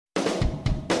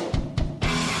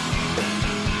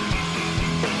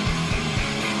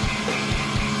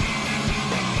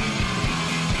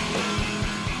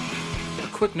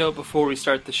quick note before we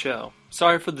start the show.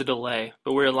 Sorry for the delay,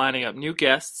 but we're lining up new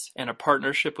guests and a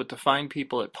partnership with the fine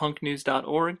people at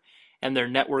punknews.org and their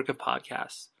network of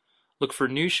podcasts. Look for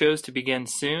new shows to begin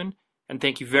soon, and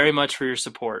thank you very much for your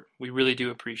support. We really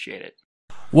do appreciate it.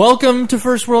 Welcome to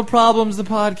First World Problems, the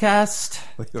podcast.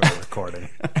 We're recording.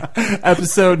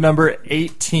 Episode number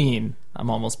 18.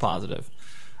 I'm almost positive.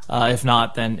 If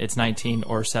not, then it's 19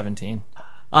 or 17.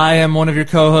 I am one of your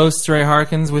co-hosts, Ray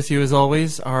Harkins. With you, as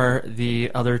always, are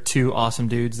the other two awesome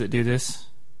dudes that do this.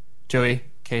 Joey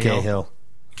Cahill.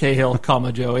 Cahill,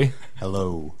 comma, Joey.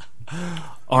 Hello.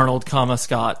 Arnold, comma,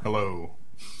 Scott. Hello.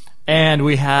 And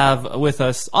we have with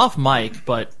us, off mic,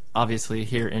 but obviously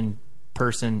here in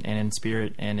person and in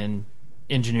spirit and in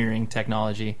engineering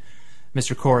technology,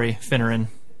 Mr. Corey Finneran.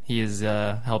 He is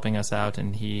helping us out,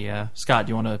 and Scott,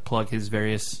 do you want to plug his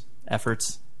various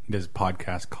efforts? He does a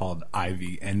podcast called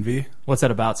Ivy Envy. What's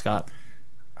that about, Scott?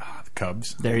 The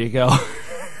Cubs. There you go.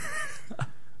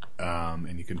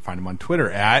 And you can find him on Twitter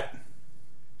at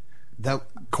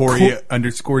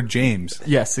Corey_James.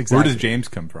 Yes, exactly. Where does James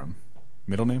come from?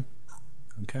 Middle name?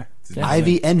 Okay. Yeah.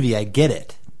 Ivy Envy, I get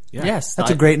it. Yeah. Yes.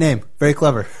 That's a great name. Very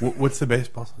clever. What's the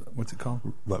baseball? What's it called?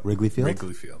 What, Wrigley Field?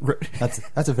 Wrigley Field.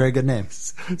 That's a very good name.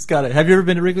 Scott, have you ever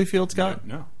been to Wrigley Field, Scott?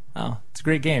 No. Oh, it's a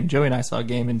great game. Joey and I saw a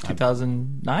game in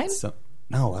 2009?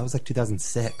 No, that was like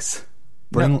 2006.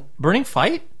 Burning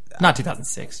Fight? Not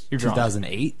 2006. You're drunk.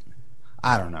 2008?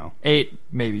 I don't know. 8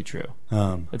 may be true.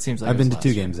 It seems like I've it was been to last 2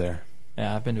 year. games there.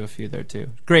 Yeah, I've been to a few there too.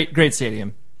 Great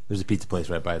stadium. There's a pizza place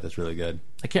right by it that's really good.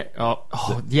 I can't.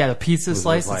 Oh, yeah, the pizza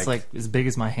slice. like- It's like as big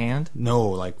as my hand, No,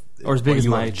 like... Or as big are as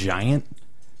you my- a giant?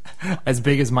 as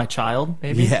big as my child.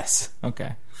 Maybe. Yes.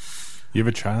 Okay. You have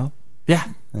a child? Yeah.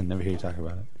 I never hear you talk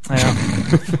about it. I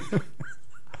know.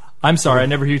 I'm sorry. I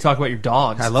never hear you talk about your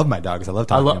dogs. I love my dogs. I love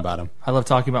talking about them. I love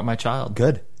talking about my child.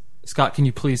 Good. Scott, can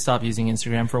you please stop using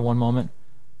Instagram for one moment?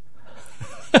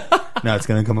 No, it's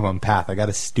going to come up on Path. I got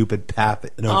a stupid Path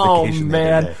Oh notification the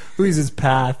man, other day. who uses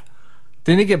Path?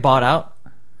 Didn't it get bought out?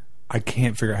 I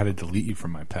can't figure out how to delete you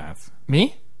from my path.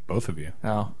 Me? Both of you.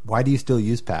 Oh, Why do you still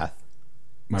use Path?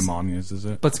 My mom uses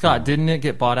it. but Scott, didn't it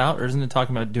get bought out, or isn't it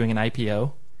talking about doing an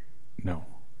IPO? No.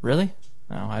 Really?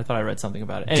 No, I thought I read something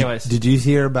about it. Anyways, Did you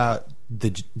hear about the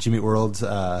Jimmy World's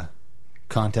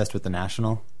contest with the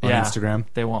National on Instagram?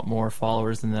 They want more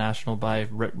followers than the National by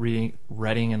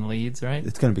Reading and Leeds, right?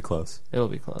 It's going to be close. It'll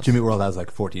be close. Jimmy World has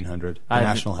like 1,400. The I-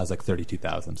 National has like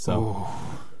 32,000. So,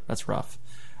 That's rough.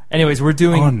 Anyways, we're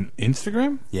doing On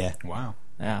Instagram? yeah. Wow.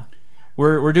 yeah,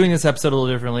 we're doing this episode a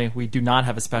little differently. We do not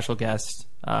have a special guest.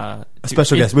 A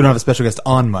special guest. We don't have a special guest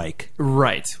on mic.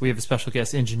 Right. We have a special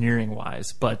guest engineering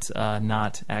wise, but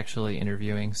not actually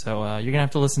interviewing. So you're gonna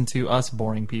have to listen to us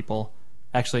boring people.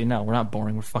 Actually, no, we're not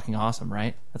boring. We're fucking awesome,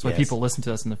 right? That's why Yes. people listen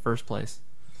to us in the first place.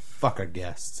 Fuck our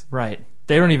guests. Right.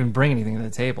 They don't even bring anything to the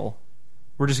table.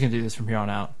 We're just gonna do this from here on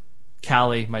out.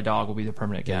 Callie, my dog, will be the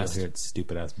permanent You'll guest. hear its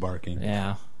stupid ass barking.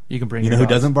 Yeah. You can bring You your know who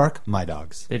dogs. doesn't bark? My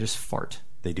dogs. They just fart.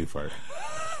 They do fart.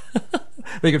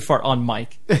 They could fart on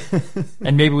mic.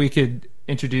 And maybe we could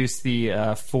introduce the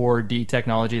 4D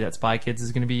technology that Spy Kids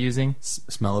is going to be using.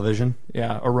 Smell-o-vision.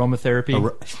 Yeah, aromatherapy.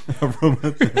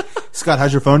 Scott,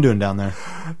 how's your phone doing down there?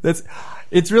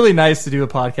 It's really nice to do a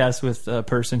podcast with a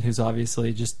person who's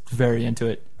obviously just very into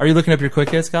it. Are you looking up your quick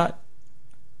hit, Scott?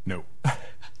 No.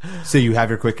 So you have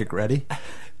your quick hit ready?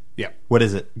 Yeah. What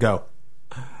is it? Go.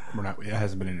 It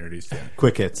hasn't been introduced yet.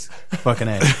 Quick hits. Fucking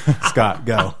A. Scott,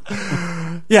 go.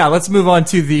 Yeah, let's move on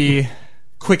to the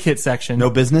quick hit section. No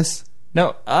business?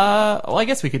 No. Well, I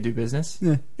guess we could do business.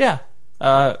 Yeah.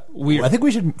 I think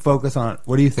we should focus on...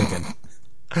 What are you thinking?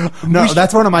 No,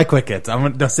 that's one of my quick hits. I'm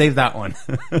going to save that one.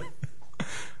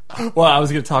 Well, I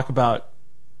was going to talk about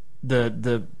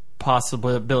the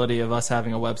possibility of us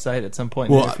having a website at some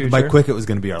point in the future. My quick hit was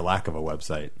going to be our lack of a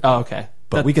website. Oh, okay.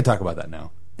 But we can talk about that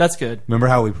now. That's good. Remember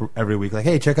how we every week like,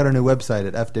 hey, check out our new website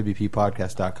at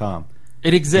fwppodcast.com.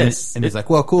 It exists. And he's like,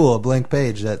 well, cool, a blank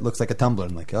page that looks like a Tumblr.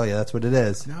 I'm like, oh yeah, that's what it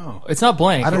is. No. It's not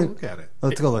blank. I don't Look at it.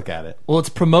 Let's go look at it. Well, it's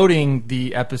promoting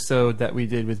the episode that we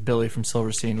did with Billy from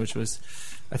Silverstein, which was,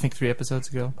 I think, 3 episodes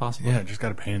ago, possibly. Yeah, just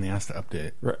got a pain in the ass to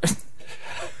update. Right.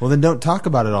 Well, then don't talk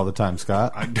about it all the time,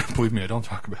 Scott. Believe me, I don't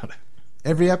talk about it.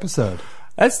 Every episode.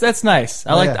 That's nice.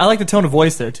 I like the tone of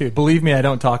voice there too. Believe me, I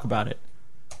don't talk about it.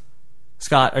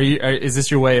 Scott, is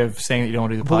this your way of saying that you don't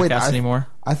want to do the podcast anymore?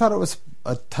 I thought it was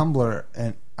a Tumblr,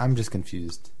 and I'm just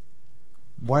confused.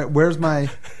 Where's my...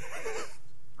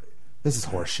 This is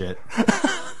horse shit.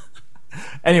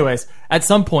 Anyways, at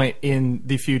some point in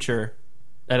the future,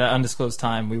 at an undisclosed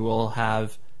time, we will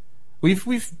have...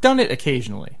 We've done it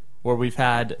occasionally, where we've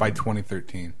had... By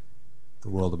 2013. The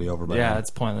world will be over by Yeah, then.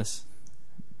 it's pointless.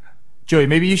 Joey,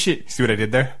 maybe you should. See what I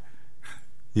did there?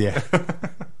 Yeah.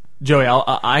 Joey,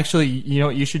 I actually, you know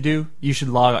what you should do? You should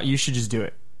log out. You should just do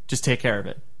it. Just take care of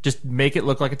it. Just make it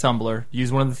look like a Tumblr. Use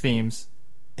one of the themes.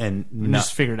 And And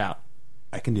just figure it out.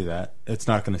 I can do that. It's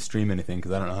not going to stream anything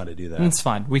because I don't know how to do that. It's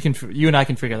fine. You and I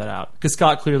can figure that out. Because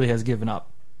Scott clearly has given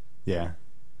up. Yeah.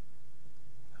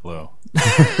 Hello.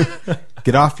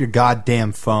 Get off your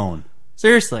goddamn phone.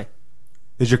 Seriously.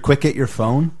 Is your Quicket your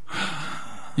phone?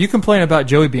 You complain about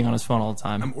Joey being on his phone all the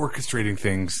time. I'm orchestrating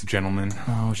things, gentlemen.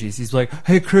 Oh, jeez. He's like,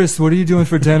 hey, Chris, what are you doing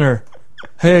for dinner?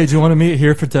 Hey, do you want to meet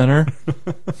here for dinner?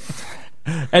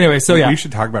 Anyway, so yeah. We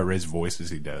should talk about Ray's voice as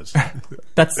he does.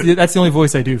 That's the only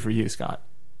voice I do for you, Scott.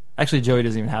 Actually, Joey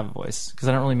doesn't even have a voice because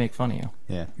I don't really make fun of you.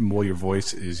 Yeah. Well, your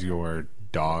voice is your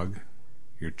dog,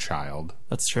 your child.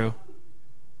 That's true.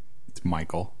 It's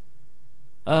Michael.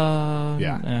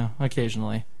 Yeah,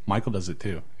 occasionally. Michael does it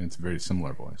too. And it's a very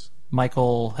similar voice.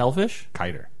 Michael Hellfish?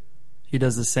 Kiter. He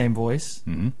does the same voice?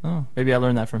 Mm-hmm. Oh, maybe I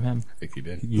learned that from him. I think he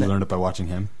did. You learned it by watching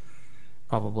him.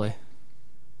 Probably.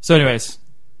 So anyways,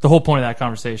 the whole point of that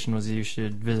conversation was you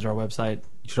should visit our website.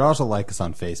 You should also like us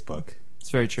on Facebook.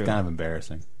 It's very true. It's kind of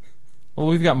embarrassing. Well,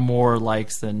 we've got more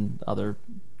likes than other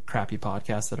crappy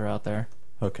podcasts that are out there.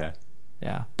 Okay.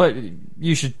 Yeah, but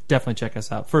you should definitely check us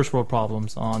out. First World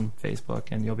Problems on Facebook,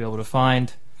 and you'll be able to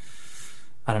find,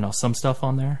 I don't know, some stuff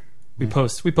on there. We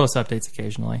post updates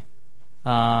occasionally.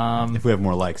 If we have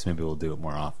more likes, maybe we'll do it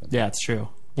more often. Yeah, it's true.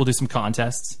 We'll do some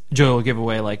contests. Joe will give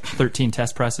away like 13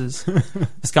 test presses.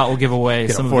 Scott will give away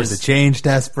Get some a of force his to change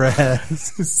test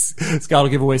press. Scott will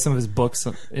give away some of his books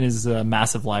in his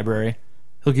massive library.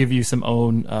 He'll give you some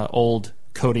old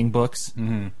coding books.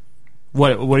 Mm-hmm.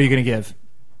 What are you going to give?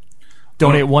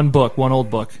 Donate one old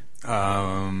book.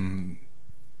 I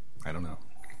don't know.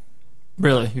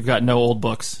 Really? You've got no old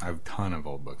books. I have a ton of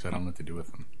old books. I don't know what to do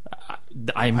with them.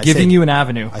 I'm giving you an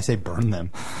avenue. I say burn them.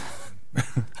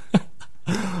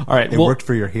 All right. It worked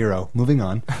for your hero. Moving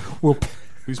on.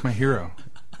 Who's my hero?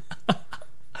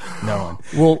 No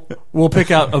one. We'll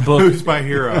pick out a book. Who's my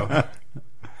hero?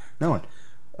 No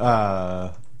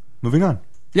one. Moving on.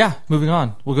 Yeah, moving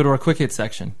on. We'll go to our quick hit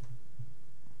section.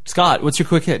 Scott, what's your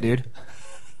quick hit, dude?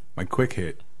 My quick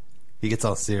hit. He gets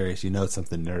all serious. You know it's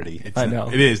something nerdy. I know.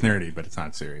 It is nerdy, but it's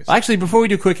not serious. Actually, before we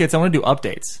do quick hits, I want to do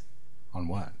updates On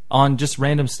what? on just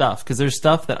random stuff because there's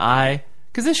stuff that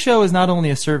because this show is not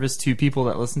only a service to people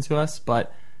that listen to us,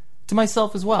 but to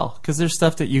myself as well. Because there's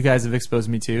stuff that you guys have exposed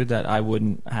me to that I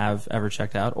wouldn't have ever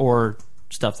checked out, or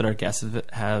stuff that our guests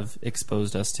have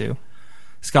exposed us to.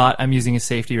 Scott, I'm using a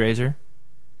safety razor,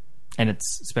 and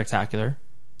it's spectacular.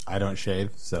 I don't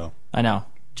shave, so. I know.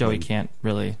 Joey can't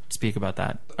really speak about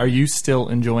that. Are you still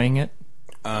enjoying it?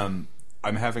 I'm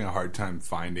having a hard time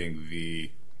finding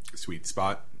the sweet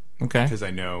spot. Okay. Because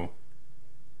I know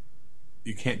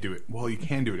you can't do it. Well, you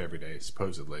can do it every day,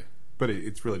 supposedly. But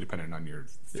it's really dependent on your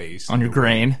face. On your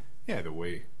grain. Yeah, the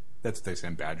way. That's what they say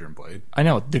on Badger and Blade. I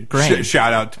know, the grain.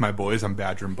 Shout out to my boys on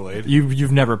Badger and Blade.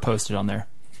 You've never posted on there.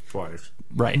 Twice.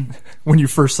 Right. When you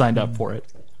first signed up for it.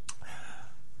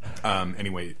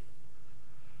 Anyway,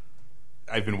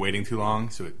 I've been waiting too long,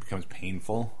 so it becomes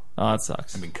painful. Oh, that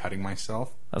sucks. I've been cutting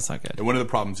myself. That's not good. And one of the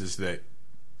problems is that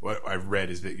what I've read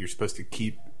is that you're supposed to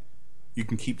you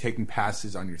can keep taking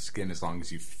passes on your skin as long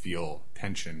as you feel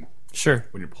tension Sure.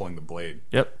 when you're pulling the blade.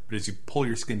 Yep. But as you pull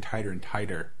your skin tighter and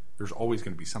tighter, there's always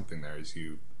going to be something there as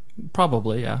you...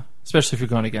 Probably, yeah. Especially if you're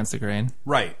going against the grain.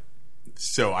 Right.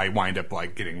 So I wind up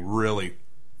like getting really,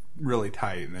 really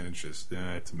tight, and then it's just,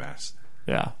 it's a mess.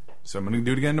 Yeah. So I'm going to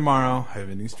do it again tomorrow. I have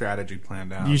a new strategy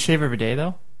planned out. You shave every day,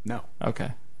 though? No.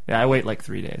 Okay. Yeah, I wait like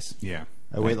 3 days. Yeah.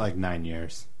 I wait like 9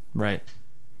 years. Right.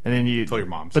 And then you... Until your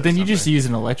mom But says then you just something. use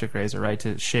an electric razor, right,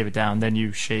 to shave it down. Then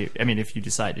you shave... I mean, if you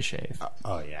decide to shave.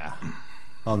 Oh, yeah.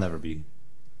 I'll never be.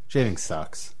 Shaving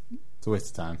sucks. It's a waste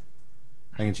of time.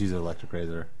 I can choose an electric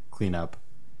razor, clean up,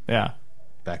 Yeah.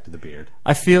 back to the beard.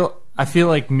 I feel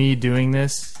like me doing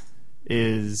this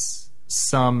is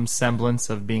some semblance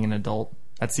of being an adult.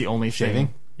 That's the only Shaving?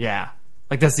 thing. Yeah.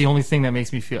 Like, that's the only thing that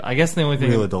makes me feel... I guess the only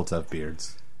thing... Real adults have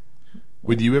beards.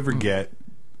 Would you ever get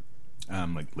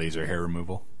like laser hair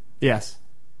removal? Yes.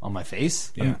 On my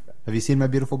face? Yeah. Have you seen my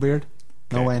beautiful beard?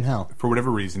 No Okay. way in hell. For whatever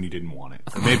reason, you didn't want it.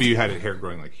 Or maybe you had hair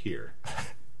growing like here.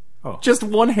 Just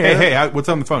one hair. Hey, what's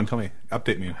on the phone? Tell me.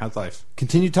 Update me. How's life?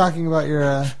 Continue talking about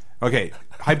your... Okay,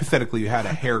 hypothetically, you had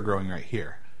a hair growing right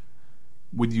here.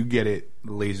 Would you get it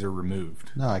laser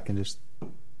removed? No, I can just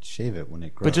shave it when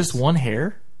it grows. But just one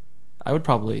hair? I would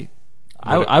probably...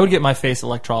 I would get my face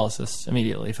electrolysis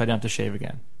immediately if I didn't have to shave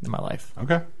again in my life.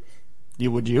 Okay.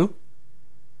 Would you?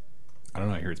 I don't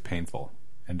know. I hear it's painful.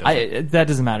 And That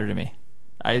doesn't matter to me.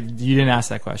 You didn't ask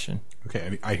that question. Okay, I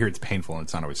mean, I hear it's painful and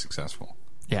it's not always successful.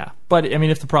 Yeah. But, I mean,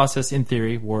 if the process, in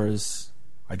theory, was...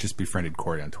 I just befriended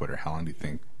Corey on Twitter. How long do you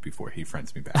think before he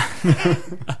friends me back?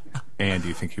 And do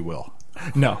you think he will?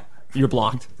 No, you're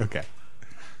blocked. Okay.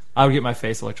 I would get my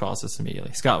face electrolysis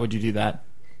immediately. Scott, would you do that?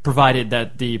 Provided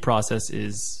that the process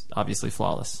is obviously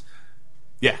flawless.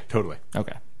 Yeah, totally.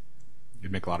 Okay.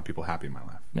 You'd make a lot of people happy in my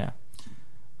life. Yeah.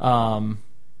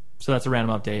 So that's a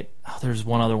random update. Oh, there's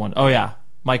one other one. Oh, yeah.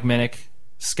 Mike Minnick,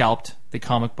 Scalped, the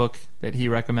comic book that he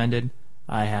recommended.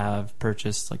 I have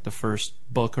purchased like the first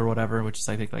book or whatever, which is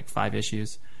I think like 5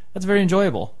 issues. That's very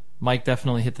enjoyable. Mike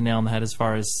definitely hit the nail on the head as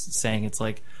far as saying it's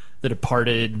like The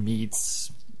Departed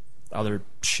meets other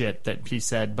shit that he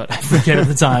said, but I forget at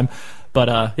the time.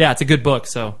 But yeah, it's a good book.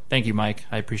 So thank you, Mike.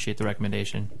 I appreciate the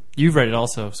recommendation. You've read it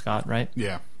also, Scott, right?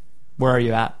 Yeah. Where are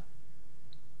you at?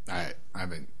 I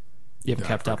haven't. You haven't done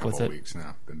kept for a up with couple it? Weeks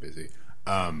now. Been busy.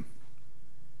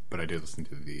 But I did listen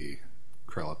to the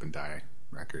Curl Up and Die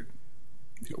record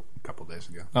a couple days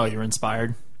ago. Oh, you were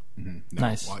inspired? No,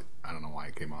 Nice. well, I don't know why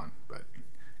it came on, but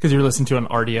Because you were listening to an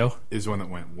RDO? it was one that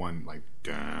went one like.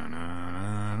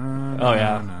 Oh,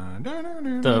 yeah.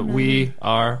 The We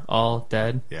Are All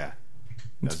Dead? Yeah,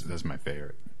 that's my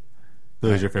favorite. That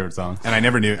was your favorite song? And I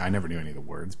never knew any of the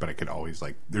words, but I could always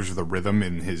like. There's the rhythm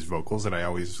in his vocals that I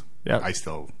always. Yep. I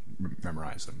still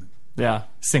memorize them. Yeah.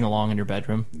 Sing along in your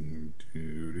bedroom. Do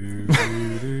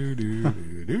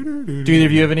Do either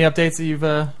of you have any updates that you've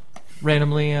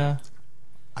randomly...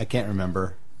 I can't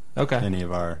remember Okay. any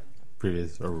of our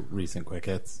previous or recent quick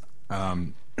hits.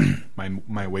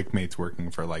 My Wake Mate's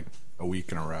working for like a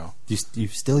week in a row. Do you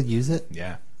still use it?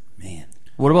 Yeah. Man.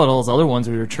 What about all those other ones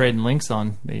we were trading links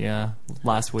on the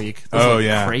last week? Those Oh, are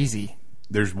yeah. crazy.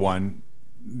 There's one.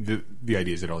 The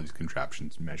idea is that all these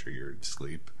contraptions measure your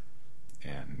sleep,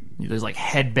 and There's like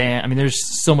headband. I mean,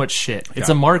 there's so much shit. It's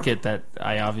Yeah. a market that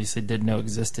I obviously didn't know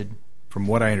existed. from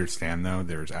what I understand, though,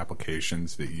 there's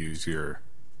applications that use your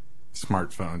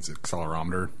smartphone's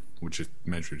accelerometer, which it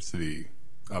measures the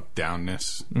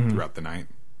up-downness throughout the night.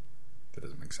 That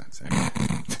doesn't make sense. Anyway.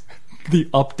 The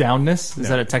up-downness? Is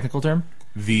that a technical term?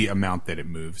 The amount that it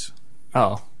moves.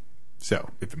 Oh. So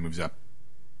if it moves up,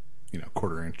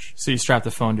 quarter inch. So you strap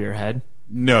the phone to your head?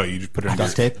 No, you just put it under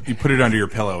Duct tape? You put it under your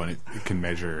pillow, and it can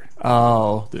measure.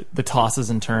 Oh, the tosses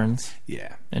and turns.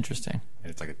 Yeah, Interesting. and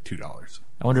it's like $2.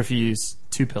 I wonder if you use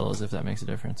 2 pillows, if that makes a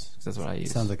difference. 'Cause that's what I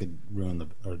use. Sounds like it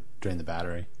drain the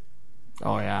battery.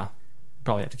 Oh, yeah.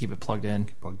 Probably have to keep it plugged in.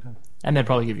 Plugged in. And they'd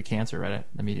probably give you cancer right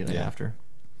immediately Yeah. after.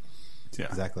 Yeah,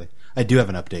 Exactly. I do have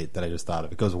an update that I just thought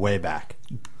of. It goes way back.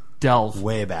 Delve.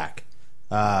 Way back.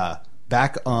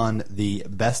 Back on the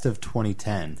best of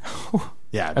 2010.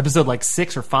 Yeah. Episode like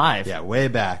 6 or 5. Yeah, way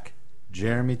back.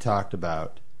 Jeremy talked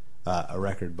about a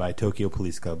record by Tokyo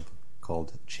Police Club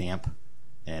called Champ,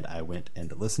 and I went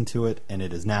and listened to it, and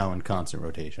it is now in constant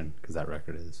rotation because that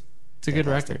record is It's a good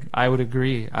fantastic. record. I would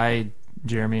agree.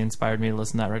 Jeremy inspired me to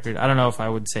listen to that record. I don't know if I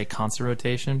would say constant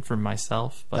rotation for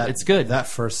myself, but it's good. That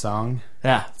first song,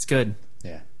 Yeah, it's good.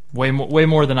 yeah, Way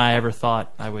more than I ever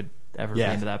thought I would ever Yeah.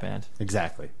 be into that band.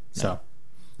 exactly. So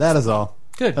that is all.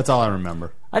 Good. That's all I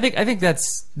remember. I think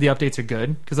that's the updates are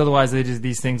good because otherwise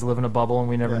these things live in a bubble and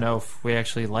we never Yeah. know if we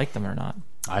actually like them or not.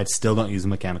 I still don't use a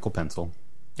mechanical pencil.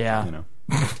 Yeah. You know.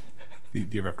 Do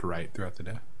you ever have to write throughout the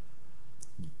day?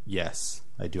 Yes,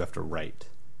 I do have to write.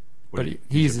 What But do you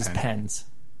he use a uses pen? pens.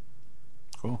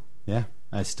 Cool. Yeah,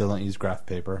 I still don't use graph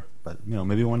paper, but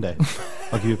maybe one day.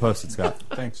 I'll keep you posted, Scott.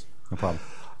 Thanks. No problem.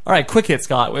 All right, quick hit,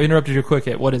 Scott. We interrupted your quick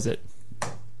hit. What is it?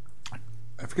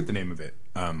 I forget the name of it.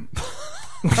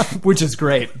 Which is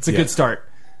great. It's a Yeah. good start.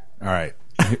 All right,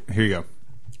 here you go.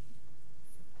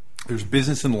 There's a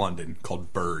business in London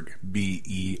called Berg,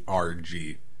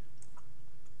 B-E-R-G.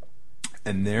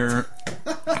 And they're...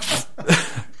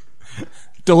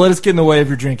 Don't let us get in the way of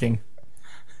your drinking.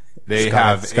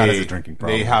 Scott has a drinking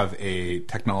problem. They have a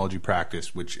technology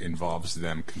practice which involves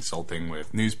them consulting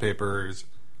with newspapers,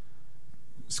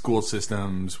 school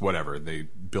systems, whatever. They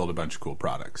build a bunch of cool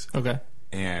products. Okay.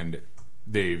 And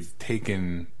they've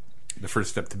taken the first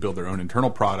step to build their own internal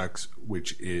products,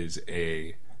 which is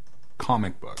a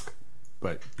comic book.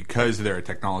 But because they're a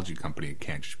technology company, it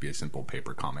can't just be a simple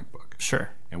paper comic book.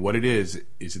 Sure. And what it is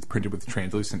it's printed with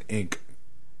translucent ink,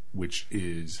 which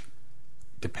is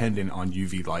dependent on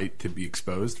UV light to be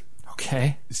exposed.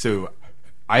 Okay. So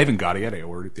I haven't got it yet. I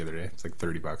ordered it the other day. It's like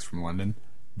 $30 from London.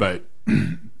 But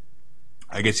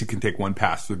I guess you can take one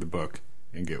pass through the book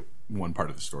and get one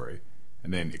part of the story.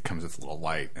 And then it comes with a little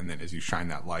light. And then as you shine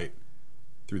that light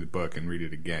through the book and read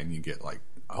it again, you get like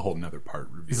a whole nother part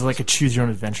revealed. Is it like a choose your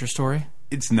own adventure story?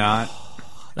 It's not.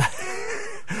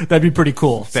 That'd be pretty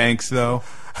cool. Thanks, though.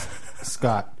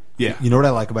 Scott. Yeah. You know what I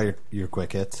like about your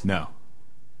quick hits? No.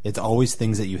 It's always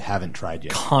things that you haven't tried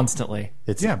yet. Constantly.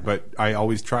 It's Yeah, but I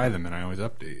always try them and I always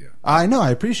update you. I know. I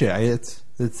appreciate it.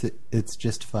 It's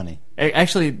just funny.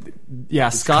 Actually, yeah,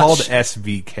 It's Scott. called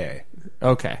SVK.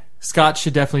 Okay. Scott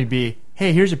should definitely be,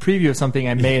 hey, here's a preview of something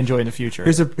I may enjoy in the future.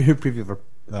 Here's a preview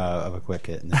of a quick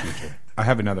hit in the future. I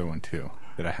have another one too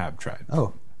that I have tried.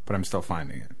 Oh. But I'm still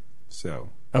finding it. So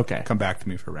Okay. come back to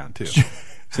me for round 2.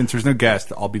 Since there's no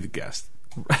guest, I'll be the guest.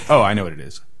 Oh, I know what it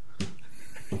is.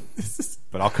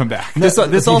 But I'll come back. This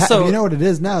If also you know what it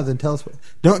is now, then tell us.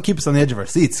 Don't keep us on the edge of our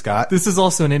seats, Scott. this is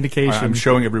also an indication. I'm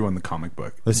showing everyone the comic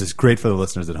book. This is great for the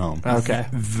listeners at home. Okay.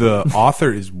 The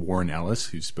author is Warren Ellis,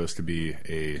 who's supposed to be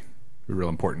a real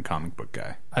important comic book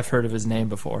guy. I've heard of his name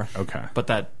before. Okay. But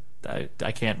that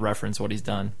I can't reference what he's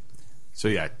done. So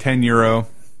yeah, €10.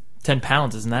 10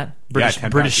 pounds, isn't that? 10 British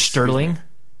pounds, sterling.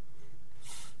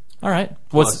 All right.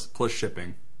 What's plus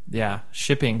shipping. yeah,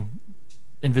 shipping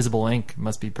invisible ink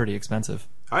must be pretty expensive.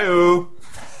 Hi-oh.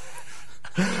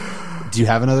 Do you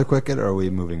have another quick hit, or are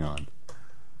we moving on?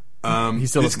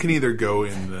 This can either go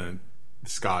in the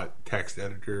Scott text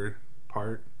editor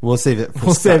part. We'll save it.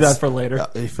 We'll save that for later.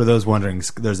 For those wondering,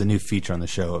 there's a new feature on the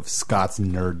show of Scott's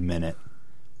Nerd Minute,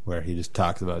 where he just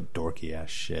talks about dorky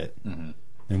ass shit, and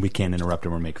we can't interrupt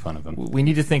him or make fun of him. We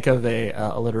need to think of a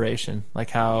alliteration, like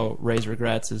how Ray's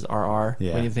regrets is RR.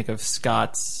 Yeah. We need to think of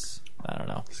Scott's. I don't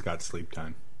know. Scott's sleep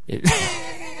time.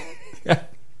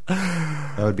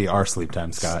 That would be our sleep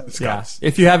time, Scott. Yeah. Scott's.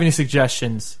 If you have any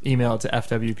suggestions, email it to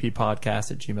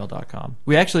fwppodcast@gmail.com.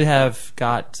 We actually have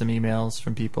got some emails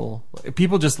from people.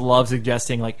 People just love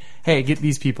suggesting, like, hey, get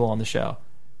these people on the show,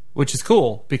 which is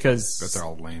cool because But they're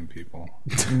all lame people.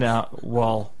 now,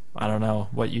 well, I don't know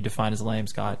what you define as lame,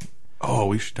 Scott. Oh,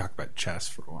 we should talk about chess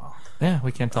for a while. Yeah,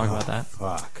 we can talk about that.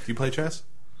 Fuck. Do you play chess?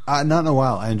 Not in a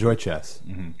while. I enjoy chess.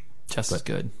 Chess is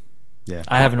good. Yeah.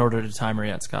 I haven't ordered a timer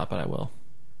yet, Scott, but I will.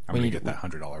 I'm going to get that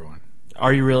 $100 one.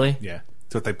 Are you really? Yeah.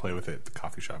 That's what they play with it at the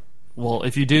coffee shop. Well,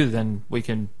 if you do, then we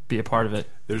can be a part of it.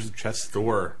 There's a chess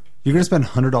store. You're going to spend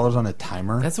 $100 on a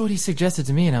timer? That's what he suggested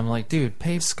to me, and I'm like, dude,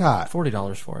 pay Scott.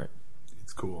 $40 for it.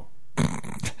 It's cool.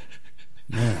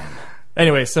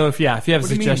 Anyway, so if you have a What do you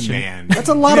suggestion, mean, man? That's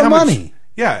a lot You know of how much- money.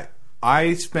 Yeah.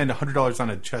 I spend $100 on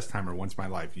a chess timer once in my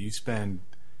life. You spend...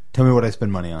 Tell me what I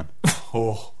spend money on.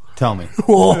 Oh... Tell me.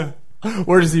 Whoa.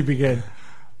 Where does he begin?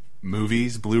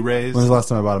 Movies, Blu-rays. When was the last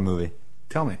time I bought a movie?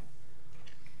 Tell me.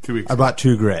 2 weeks I bought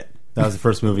True Grit. That was the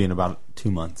first movie in about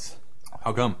 2 months.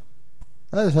 How come?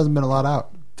 There hasn't been a lot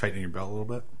out. Tightening your belt a little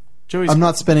bit? Joey's I'm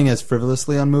not spending as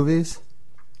frivolously on movies.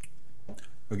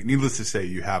 Okay, needless to say,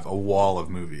 you have a wall of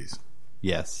movies,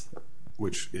 Yes.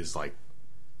 which is like,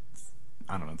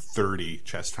 I don't know, 30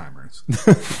 chess timers.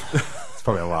 It's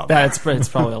probably a lot. it's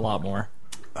probably a lot more.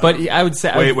 But I would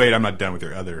say Wait, I'm not done with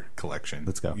your other collection.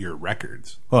 Let's go. Your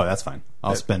records. Oh, that's fine.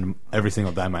 I'll spend every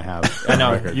single dime I have. I know.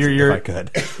 on records You're- if I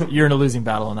could. you're in a losing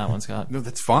battle on that one, Scott. No,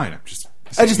 that's fine. I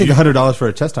just think $100 for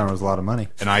a chess timer was a lot of money.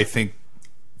 And I think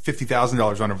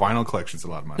 $50,000 on a vinyl collection is a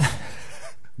lot of money.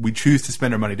 We choose to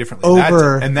spend our money differently.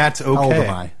 That's How old okay.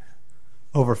 am I?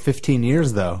 Over 15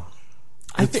 years, though.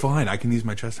 It's fine. I can use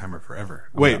my chess timer forever.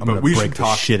 Wait, I'm but gonna we break should the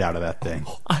talk. shit out of that thing.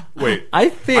 Wait, I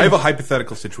think I have a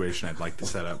hypothetical situation I'd like to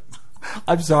set up.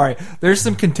 I'm sorry. There's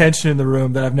some contention in the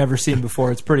room that I've never seen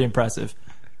before. It's pretty impressive.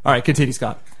 All right, continue,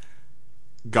 Scott.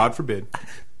 God forbid,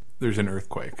 there's an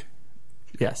earthquake.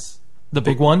 Yes, the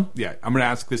big one. Yeah, I'm going to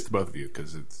ask this to both of you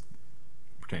because it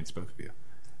pertains to both of you.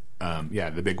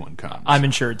 Yeah, the big one comes. I'm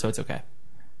insured, so it's okay.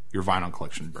 Your vinyl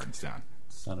collection burns down.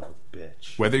 Son of a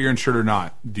bitch. Whether you're insured or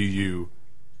not, do you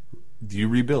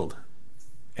rebuild?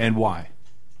 And why?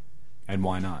 And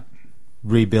why not?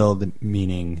 Rebuild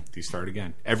meaning... Do you start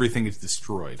again? Everything is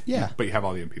destroyed. Yeah. But you have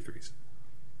all the MP3s.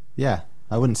 Yeah,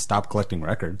 I wouldn't stop collecting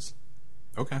records.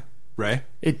 Okay. Ray?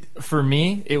 For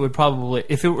me, it would probably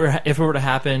if it were to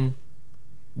happen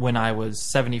when I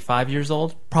was 75 years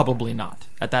old, probably not.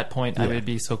 At that point, I Yeah. would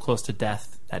be so close to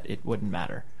death that it wouldn't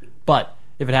matter. But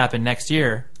if it happened next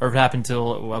year, or if it happened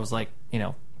till I was like,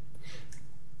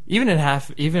 even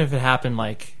if it happened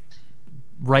like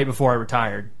right before I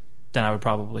retired, then I would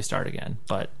probably start again.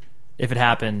 But if it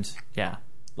happened, yeah.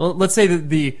 Well, let's say that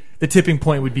the tipping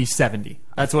point would be 70.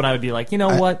 That's when I would be like,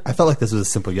 what? I felt like this was a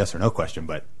simple yes or no question,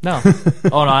 but... No.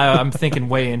 Oh, no, I'm thinking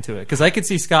way into it. Because I could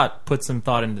see Scott put some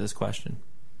thought into this question.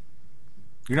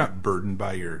 You're not burdened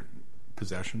by your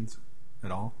possessions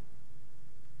at all?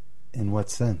 In what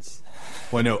sense?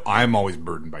 Well, I know I'm always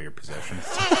burdened by your possessions.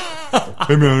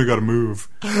 Hey, man, I got to move.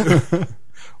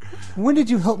 When did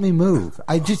you help me move?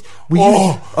 When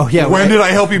did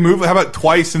I help you move? How about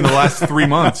twice in the last 3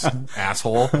 months,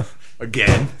 asshole?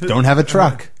 Again. Don't have a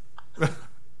truck.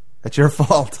 That's your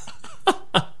fault.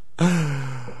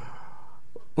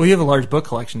 Well, you have a large book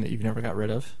collection that you've never got rid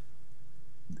of.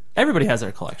 Everybody has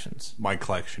their collections. My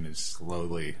collection is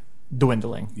slowly,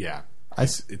 Dwindling. yeah,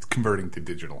 it's converting to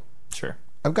digital. Sure.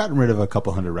 I've gotten rid of a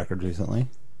couple hundred records recently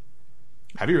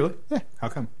Have you really? Yeah. How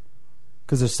come?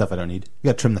 because there's stuff I don't need. You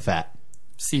got to trim the fat.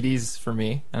 CDs for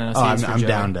me. And I know Oh, CDs for I'm Joey.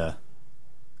 down to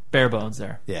Bare bones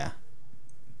there. yeah.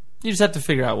 You just have to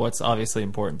figure out what's obviously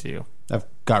important to you. I've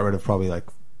got rid of probably like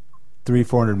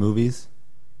 300-400 movies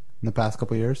in the past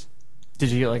couple of years.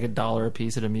 Did you get like $1 a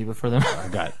piece at Amoeba for them? I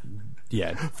got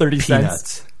 30 peanuts.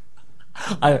 cents.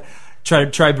 I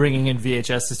tried bringing in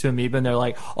VHSs to Amoeba, and they're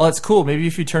like, "Oh, that's cool. Maybe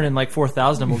if you turn in like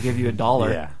 4,000, we'll give you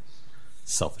 $1." Yeah,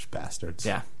 selfish bastards.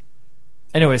 Yeah.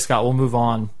 Anyway, Scott, we'll move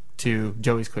on to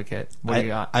Joey's quick hit. What do you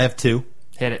got? I have two.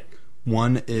 Hit it.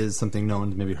 One is something no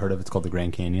one's maybe heard of. It's called the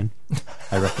Grand Canyon.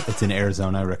 It's in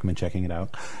Arizona. I recommend checking it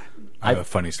out. I have a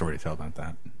funny story to tell about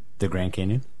that. The Grand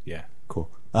Canyon. Yeah. Cool.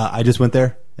 I just went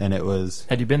there, and it was.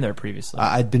 Had you been there previously?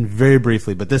 I'd been very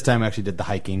briefly, but this time I actually did the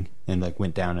hiking and like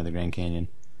went down to the Grand Canyon,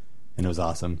 and it was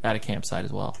awesome. At a campsite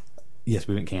as well. Yes,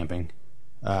 we went camping,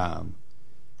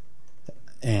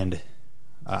 and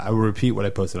I will repeat what I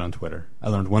posted on Twitter. I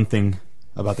learned one thing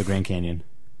about the Grand Canyon: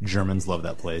 Germans love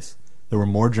that place. There were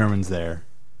more Germans there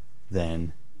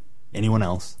than anyone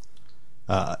else,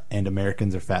 and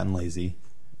Americans are fat and lazy,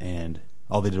 and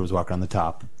all they did was walk around the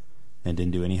top and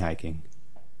didn't do any hiking.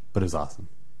 But it was awesome.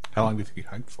 How long do you think you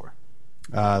hiked for?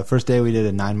 The first day we did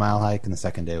a 9-mile hike, and the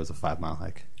second day was a 5-mile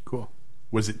hike. Cool.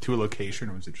 Was it to a location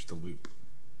or was it just a loop?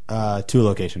 To a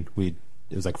location. It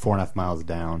was like 4.5 miles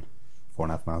down,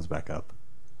 4.5 miles back up.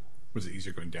 Was it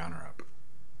easier going down or up?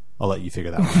 I'll let you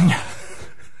figure that one out.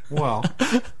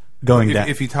 Well, Going down.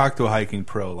 if you talk to a hiking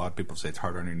pro, a lot of people say it's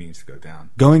hard on your knees to go down.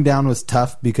 Going down was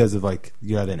tough because of like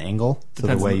you had an angle, so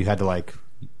Depends the way on- you had to like.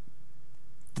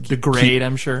 The grade,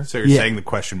 I'm sure. So you're Yeah. saying the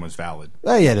question was valid.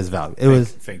 Oh yeah, it is valid. It was.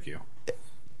 Thank you.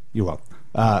 You're welcome.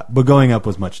 But going up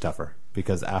was much tougher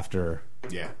because after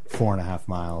Yeah. 4.5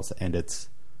 miles and it's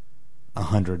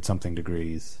 100-something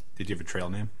degrees. Did you have a trail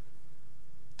name?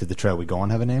 Did the trail we go on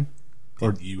have a name?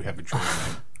 Or do you have a trail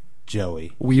name?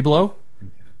 Joey. Weeblo?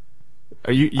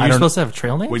 Are you? I You're don't- supposed to have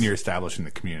trail names? When you're establishing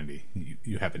the community,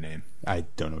 you have a name. I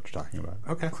don't know what you're talking about.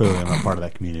 Okay. Clearly, I'm not part of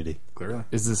that community. Clearly.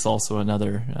 Is this also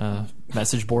another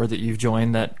message board that you've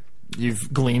joined that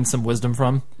you've gleaned some wisdom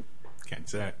from? Can't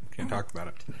say it. Can't talk about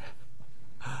it.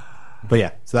 But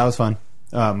yeah, so that was fun.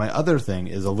 My other thing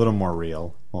is a little more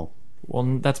real. Well, Well,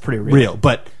 that's pretty real. real,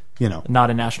 but you know, Not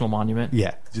a national monument.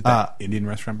 yeah. Is it that Indian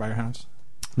restaurant by your house?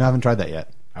 No, I haven't tried that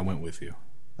yet. I went with you.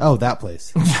 Oh, that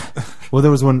place. Well, there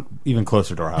was one even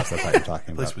closer to our house. I thought you were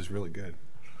talking The place about. was really good.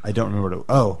 I don't remember.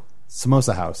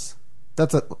 Samosa House.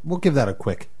 We'll give that a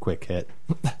quick hit.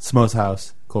 Samosa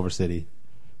House, Culver City.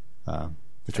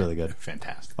 It's really good.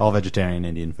 Fantastic. All vegetarian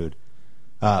Indian food.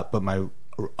 But my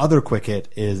other quick hit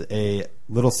is a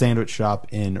little sandwich shop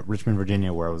in Richmond,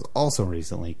 Virginia, where I was also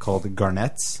recently, called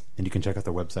Garnett's, and you can check out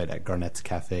their website at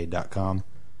garnettscafe.com.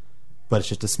 But it's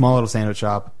just a small little sandwich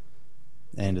shop,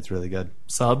 and it's really good.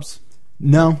 Subs?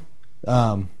 No,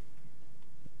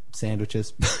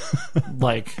 sandwiches.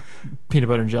 Like peanut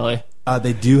butter and jelly?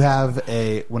 They do have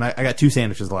I got 2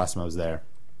 sandwiches the last time I was there,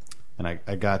 and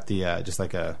I got the just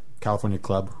like a California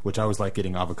Club, which I always like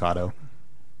getting avocado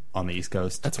on the East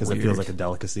Coast That's because it weird. feels like a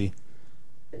delicacy.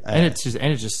 And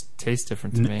it just tastes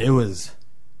different to me. It was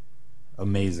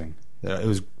amazing. It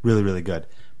was really, really good.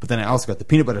 But then I also got the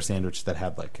peanut butter sandwich that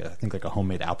had I think like a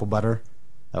homemade apple butter.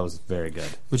 That was very good.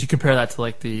 Would you compare that to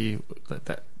like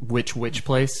that which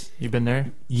place? You've been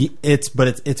there?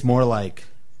 It's more like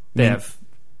They have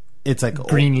it's like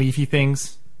green leafy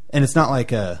things. and it's not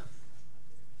like I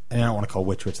don't want to call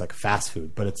which like fast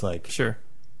food, but it's like Sure.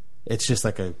 it's just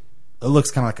like it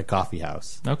looks kind of like a coffee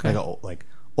house. Okay. Like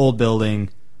old building,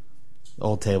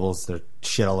 old tables. There's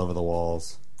shit all over the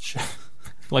walls. Sure.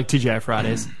 Like TGI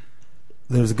Fridays.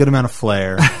 There's a good amount of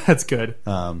flair. That's good.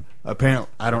 Apparently,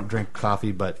 I don't drink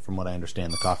coffee, but from what I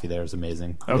understand, the coffee there is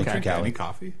amazing. Okay. Thank you, Got Callie. any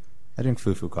coffee? I drink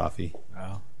fufu coffee.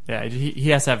 Oh. Yeah, he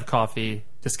has to have coffee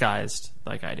disguised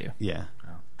like I do. Yeah,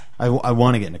 I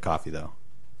want to get into coffee though,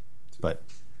 but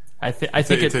I think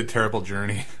It's a terrible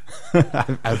journey.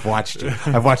 I've watched you.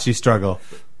 I've watched you struggle.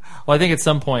 Well, I think at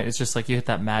some point it's just like you hit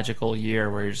that magical year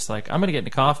where you're just like, I'm gonna get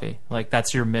into coffee. Like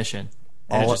that's your mission,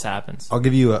 and it just happens. I'll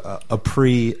give you a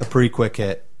pre quick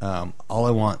hit. All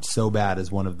I want so bad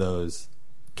is one of those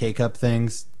K-cup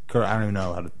things. I don't even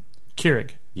know how to.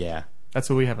 Keurig. Yeah, That's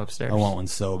what we have upstairs. I want one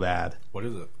so bad. What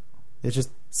is it? It's just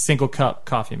Single cup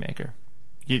coffee maker.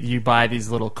 You buy these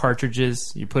little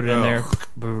cartridges, you put it in there.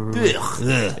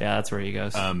 Yeah, that's where he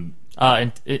goes.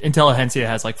 Intelligentsia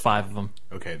has like 5 of them.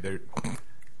 Okay,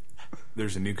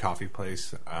 there's a new coffee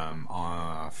place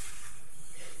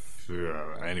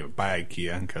anyway, by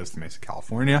IKEA in Costa Mesa,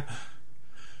 California,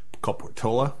 called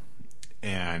Portola,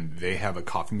 and they have a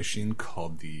coffee machine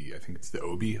called I think it's the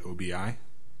OBI,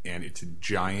 and it's a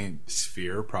giant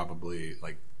sphere, probably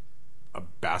like a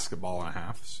basketball and a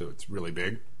half, so it's really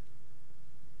big.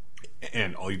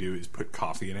 And all you do is put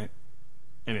coffee in it,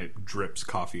 and it drips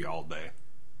coffee all day.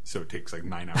 So it takes like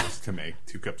 9 hours to make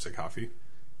 2 cups of coffee,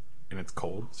 and it's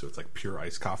cold, so it's like pure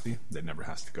iced coffee that never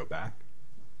has to go back.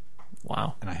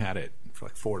 Wow. And I had it for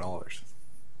like $4.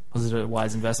 Was it a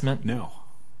wise investment? No,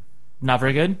 Not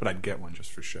very good? but I'd get one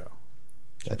just for show.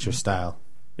 That's your style.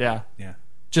 Yeah. Yeah,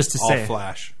 Just to all say.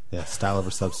 flash. Yeah, style over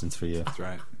substance for you. That's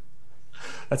right.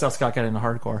 That's how Scott got into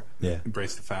hardcore. Yeah.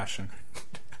 Embrace the fashion,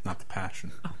 not the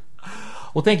passion.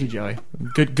 Well, thank you, Joey.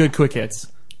 Good quick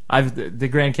hits. The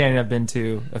Grand Canyon I've been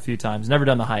to a few times. Never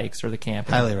done the hikes or the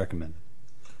camping. Highly recommend.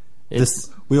 It's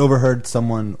We overheard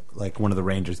someone, like one of the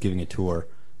rangers, giving a tour,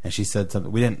 and she said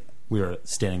something. We were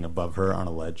standing above her on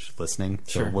a ledge listening,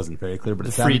 so Sure. it wasn't very clear. But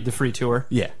the free tour.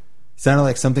 Yeah. Sounded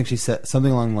like something she said,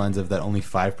 something along the lines of that only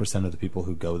 5% of the people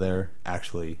who go there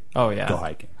actually Oh yeah. go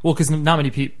hiking. Well, because not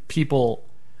many people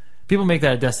make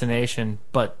that a destination,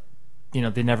 but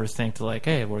they never think to like,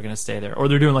 hey, we're gonna stay there, or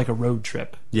they're doing like a road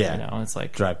trip. Yeah. And it's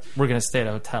like Drive. we're gonna stay at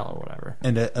a hotel or whatever.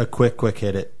 And a quick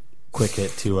hit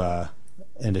to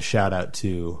and a shout out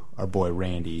to our boy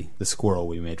Randy, the squirrel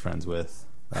we made friends with.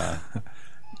 Yeah,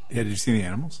 did you see the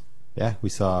animals? Yeah, we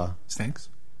saw Snakes?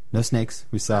 no snakes.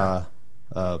 We saw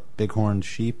bighorn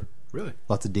sheep, Really?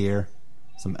 lots of deer,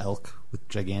 some elk with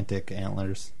gigantic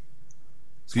antlers,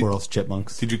 squirrels,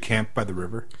 chipmunks. Did you camp by the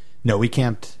river? No, we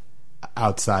camped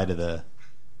outside of the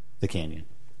canyon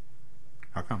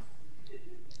How come?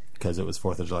 because it was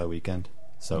 4th of July weekend,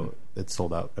 so it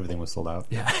sold out. Everything was sold out.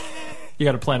 Yeah. You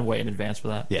got to plan way in advance for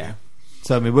that. Yeah.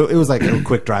 So I mean, it was like a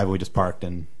quick drive. We just parked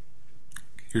and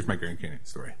Here's my Grand Canyon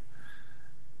story.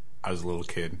 I was a little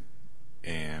kid,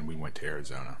 and we went to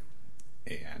Arizona.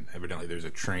 And evidently there's a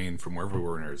train from wherever we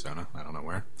were in Arizona, I don't know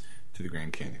where, to the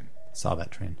Grand Canyon. saw that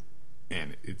train.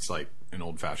 And it's like an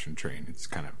old-fashioned train. It's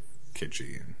kind of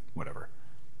kitschy and whatever.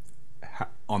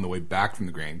 On the way back from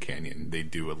the Grand Canyon, they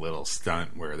do a little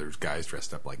stunt where there's guys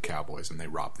dressed up like cowboys, and they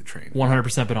rob the train.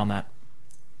 100% been on that.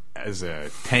 As a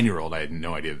 10-year-old, I had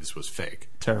no idea this was fake.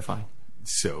 Terrifying.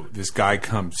 So this guy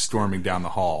comes storming down the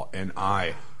hall, and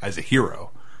I, as a hero,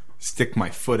 stick my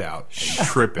foot out and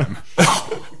trip him.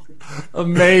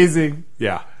 Amazing.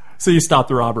 Yeah. So you stopped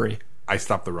the robbery. I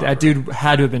stopped the robbery. That dude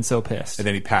had to have been so pissed. And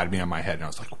then he patted me on my head, and I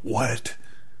was like, what?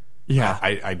 Yeah.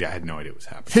 I had no idea what was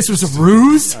happening. This was a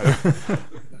ruse?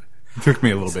 It took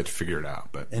me a little bit to figure it out.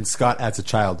 But And Scott, as a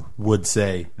child, would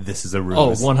say, "This is a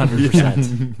ruse." Oh,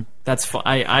 100%. That's fun.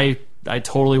 I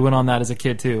totally went on that as a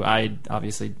kid, too. I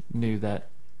obviously knew that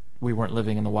we weren't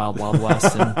living in the wild, wild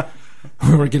west, and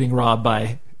we were getting robbed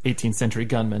by 19th century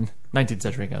gunmen.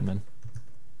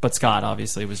 But Scott,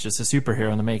 obviously, was just a superhero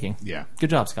in the making. yeah, Good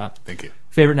job, Scott. thank you.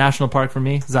 Favorite national park for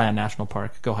me? Zion National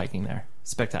Park. Go hiking there.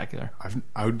 Spectacular.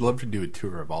 I would love to do a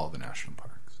tour of all of the national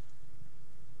parks.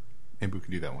 Maybe we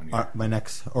could do that one year.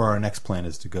 Our next plan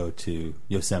is to go to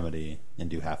Yosemite and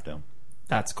do Half Dome.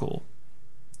 That's cool.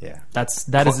 Yeah.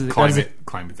 Climb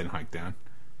it, then hike down.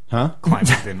 Huh? Climb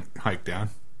it, then hike down.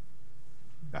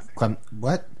 Nothing.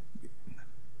 What?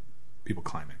 People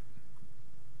climb it.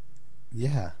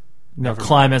 Yeah. No,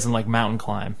 climb as in like mountain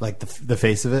climb. Like the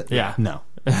face of it? Yeah. No.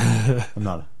 I'm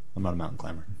not a mountain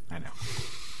climber. I know.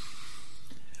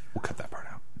 We'll cut that part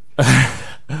out.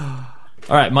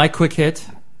 All right, my quick hit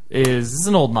is this is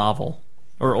an old novel,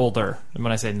 or older. And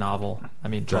when I say novel, I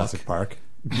mean Jurassic book. Park.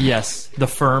 Yes, The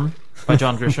Firm by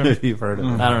John Grisham. You've heard of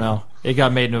it. I don't know. It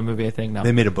got made into a movie, I think. No.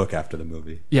 They made a book after the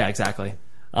movie. Yeah, exactly.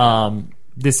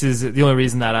 This is the only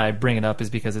reason that I bring it up is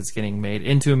because it's getting made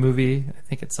into a movie. I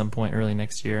think at some point early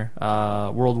next year.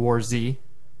 World War Z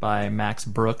by Max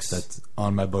Brooks. That's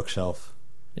on my bookshelf,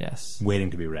 yes. waiting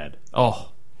to be read.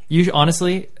 Oh,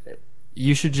 honestly,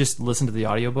 you should just listen to the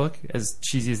audiobook, as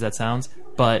cheesy as that sounds.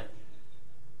 But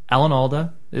Alan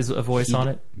Alda is a voice on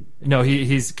it. No,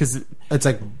 he's because It's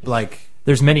like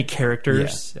there's many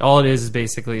characters. All it is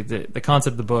basically the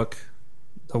concept of the book.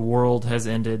 The world has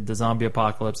ended. The zombie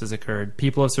apocalypse has occurred.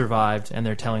 People have survived, and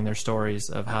they're telling their stories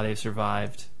of how they've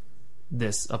survived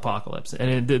this apocalypse.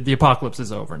 And the apocalypse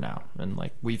is over now, and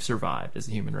like we've survived as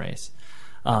a human race.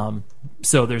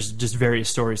 So there's just various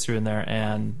stories through in there,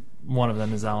 and one of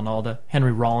them is Alan Alda.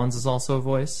 Henry Rollins is also a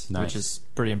voice, Nice. which is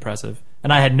pretty impressive.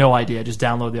 And I had no idea. Just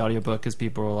download the audiobook because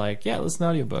people were like, yeah, listen to the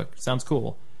audiobook. Sounds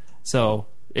cool. So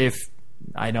if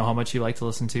I know how much you like to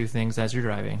listen to things as you're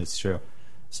driving. It's true.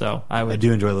 So I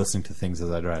do enjoy listening to things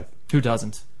as I drive. Who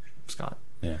doesn't? Scott.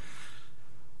 Yeah.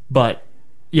 But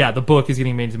yeah, the book is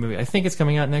getting made into the movie. I think it's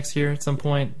coming out next year at some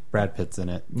point. Brad Pitt's in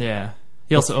it. Yeah.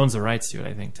 He also owns the rights to it,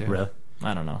 I think, too. Really?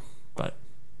 I don't know.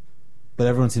 But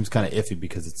everyone seems kind of iffy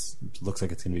because it looks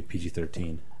like it's going to be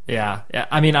PG-13. Yeah.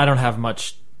 I mean, I don't have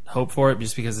much hope for it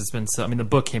just because it's been so... I mean, the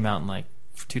book came out in like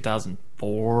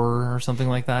 2004 or something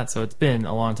like that, so it's been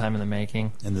a long time in the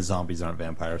making. And the zombies aren't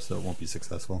vampires, so it won't be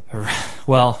successful.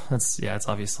 Well, it's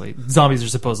obviously... Zombies are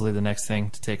supposedly the next thing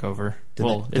to take over.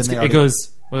 It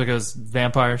goes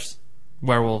vampires,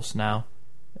 werewolves now,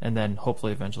 and then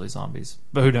hopefully eventually zombies.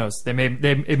 But who knows? It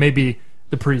may be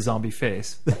the pre-zombie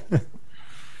phase.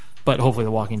 But hopefully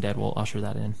The Walking Dead will usher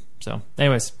that in. So,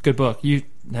 anyways, good book.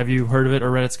 Have you heard of it or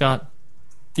read it, Scott?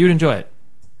 You would enjoy it.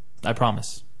 I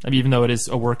promise. I mean, even though it is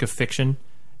a work of fiction,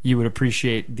 you would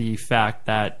appreciate the fact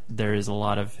that there is a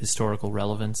lot of historical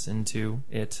relevance into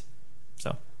it.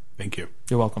 So, Thank you.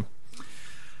 you're welcome.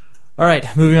 All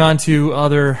right, moving on to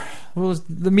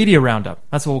the media roundup.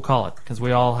 That's what we'll call it, because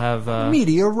we all have...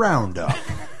 Media Roundup.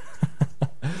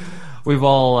 We've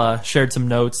all shared some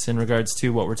notes in regards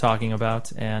to what we're talking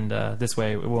about, and this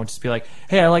way it won't just be like,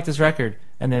 hey, I like this record,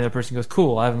 and the other person goes,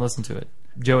 cool, I haven't listened to it.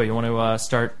 Joey, you want to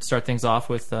start things off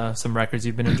with some records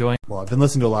you've been enjoying? Well, I've been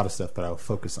listening to a lot of stuff, but I'll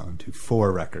focus on to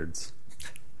 4 records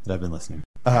that I've been listening.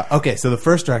 Okay, so the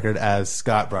first record, as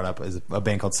Scott brought up, is a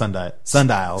band called Sundials.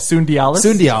 Sundials?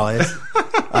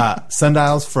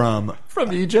 Sundials from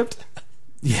Egypt?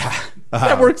 Yeah.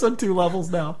 That works on 2 levels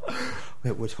now.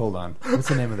 Wait, hold on. What's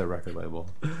the name of the record label?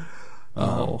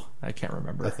 I can't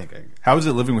remember. I think How is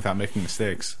it living without making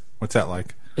mistakes? What's that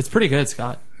like? It's pretty good,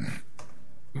 Scott.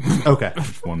 Okay.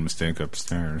 One mistake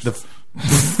upstairs.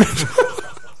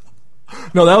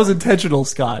 No, that was intentional,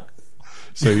 Scott.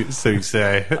 So you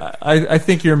say... I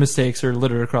think your mistakes are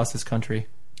littered across this country.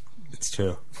 It's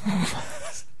true.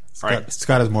 Right.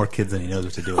 Scott has more kids than he knows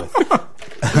what to do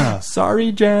with.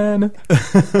 Sorry, Jen.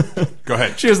 Go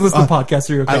ahead. She doesn't listen to podcasts.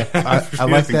 Are you okay? I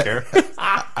like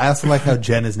that. I also like how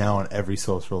Jen is now on every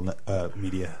social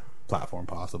media platform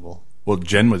possible. Well,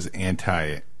 Jen was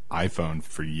anti-iPhone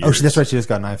for years. Oh, that's right. She just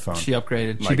got an iPhone. She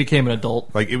upgraded. She Like- became an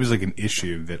adult. Like, it was like an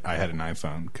issue that I had an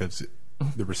iPhone because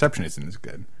the reception isn't as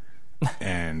good.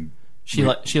 And She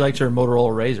liked her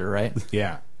Motorola Razr, right?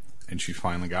 yeah, and she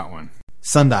finally got one.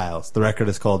 Sundials. The record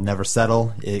is called Never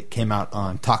Settle. It came out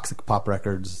on Toxic Pop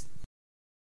Records.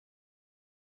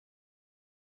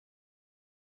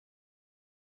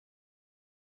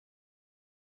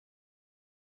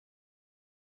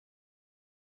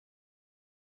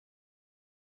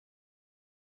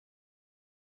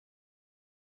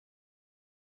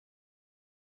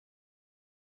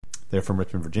 They're from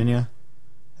Richmond, Virginia.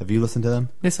 Have you listened to them?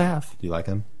 Yes, I have. Do you like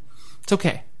them? It's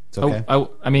okay. It's okay.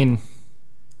 I mean,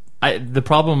 the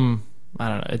problem, I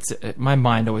don't know. My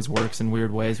mind always works in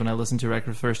weird ways when I listen to a record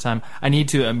for the first time. I need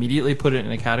to immediately put it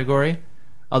in a category,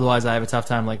 otherwise I have a tough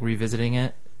time like revisiting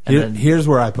it. And Here's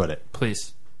where I put it.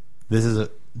 Please. This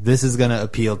is going to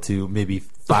appeal to maybe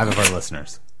 5 of our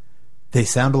listeners. They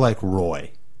sounded like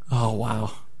Roy, Oh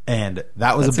wow, and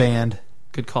that was That's a band.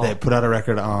 good call. They put out a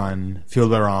record on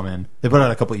Fueled by Ramen. They put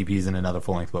out a couple EPs and another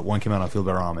full length, but one came out on Fueled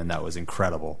by Ramen that was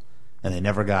incredible. And they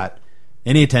never got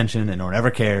any attention and no one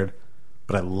ever cared.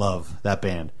 But I love that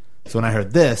band. So when I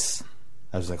heard this,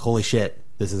 I was like, holy shit,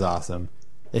 this is awesome.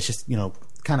 It's just,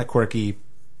 kind of quirky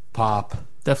pop.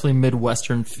 Definitely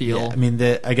Midwestern feel. Yeah, I mean,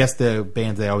 I guess the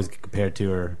bands they always get compared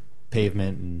to are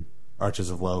Pavement and Archers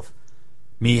of Loaf.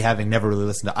 Me having never really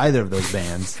listened to either of those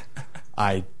bands,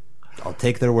 I'll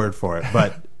take their word for it.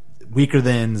 But Weaker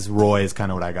Than's Roy is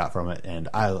kind of what I got from it, and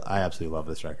I absolutely love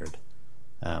this record.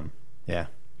 Yeah.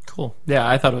 Cool. Yeah,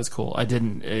 I thought it was cool.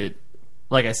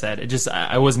 Like I said,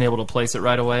 I wasn't able to place it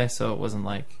right away, so it wasn't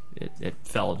like it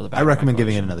fell into the back. I recommend of my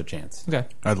giving it collection. another chance. Okay.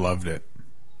 I loved it.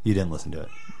 You didn't listen to it.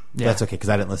 Yeah. That's okay, because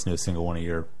I didn't listen to a single one of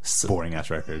your boring-ass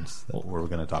records that we're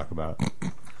going to talk about. This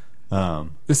But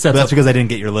sets that's up because I didn't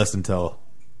get your list until...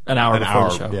 an hour before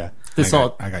the show. Yeah.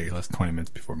 I got your list 20 minutes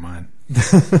before mine.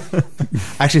 I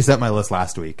actually set my list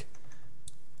last week,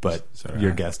 but So did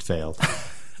your I. guest failed.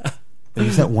 And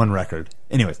you set one record.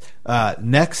 Anyways,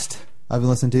 next I've been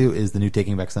listening to is the new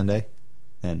Taking Back Sunday,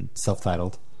 and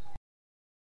self-titled.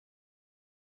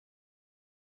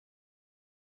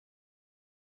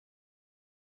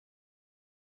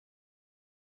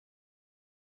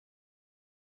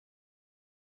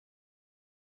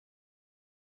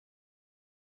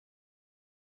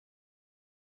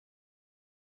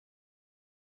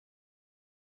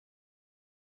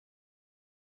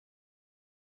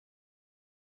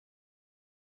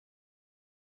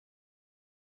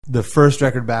 the first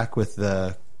record back with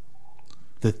the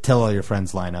Tell All Your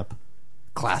Friends lineup,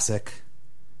 classic.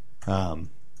 I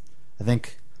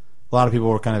think a lot of people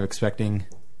were kind of expecting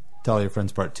Tell All Your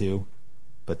Friends Part 2,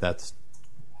 but that's,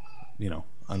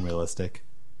 unrealistic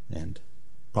and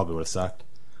probably would have sucked.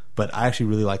 But I actually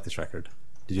really like this record.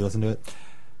 Did you listen to it?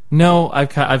 No,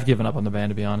 I've given up on the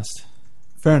band, to be honest.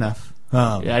 Fair enough.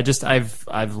 Yeah,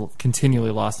 I've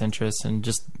continually lost interest and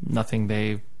just nothing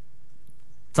they.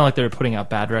 It's not like they're putting out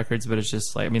bad records, but it's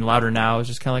just like, Louder Now is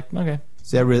just kind of like, okay.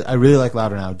 See, I really like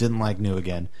Louder Now. Didn't like New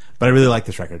Again, but I really like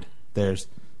this record. There's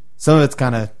some of it's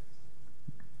kind of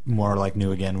more like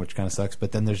New Again, which kind of sucks.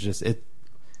 But then there's just it.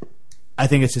 I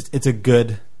think it's a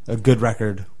good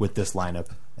record with this lineup,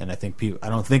 and I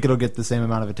don't think it'll get the same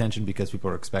amount of attention because people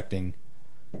are expecting.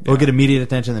 It'll get immediate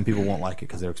attention, then people won't like it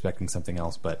because they're expecting something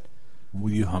else. But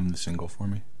will you hum the single for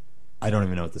me? I don't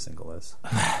even know what the single is.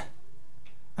 I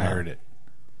heard it.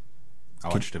 I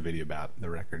watched a video about the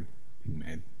record he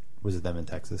made. Was it them in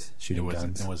Texas shooting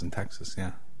guns? It was in Texas,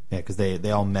 yeah. Yeah, because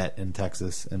they all met in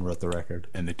Texas and wrote the record.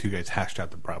 And the two guys hashed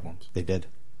out the problems. They did.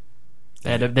 They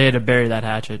had to bury that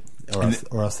hatchet. Or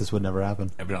else this would never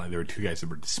happen. Evidently, there were two guys that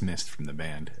were dismissed from the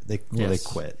band. They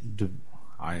quit.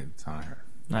 That's how I heard.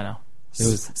 I know. It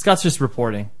was Scott's just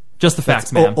reporting. Just the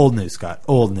facts, man. Old news, Scott.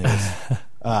 Old news.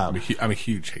 I'm a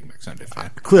huge Hickman Sunday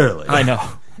fan. Clearly. I know.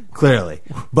 Clearly.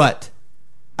 But,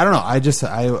 I don't know. I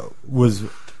was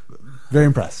very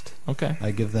impressed. Okay. I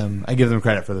give them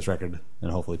credit for this record,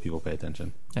 and hopefully people pay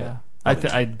attention. Yeah. I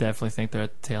definitely think they're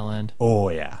at the tail end. Oh,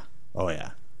 yeah.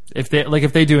 If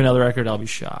they do another record, I'll be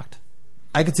shocked.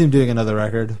 I could see them doing another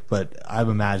record, but I'm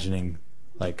imagining,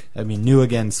 New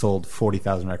Again sold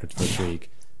 40,000 records first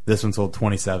week. This one sold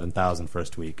 27,000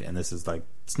 first week, and this is like...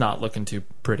 It's not looking too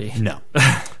pretty. No.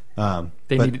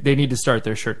 They need to start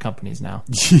their shirt companies now.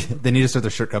 They need to start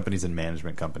their shirt companies and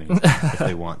management companies if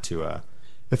they want to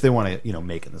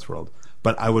make in this world.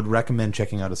 But I would recommend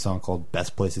checking out a song called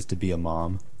Best Places to Be a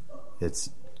Mom. It's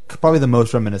probably the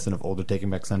most reminiscent of older Taking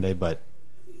Back Sunday, but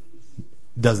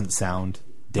doesn't sound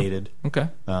dated. Okay.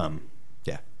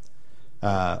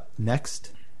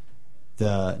 Next,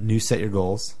 the new Set Your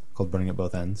Goals, called Burning at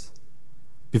Both Ends.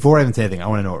 Before I even say anything, I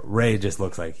want to know what Ray just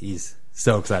looks like. He's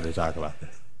so excited to talk about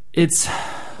this.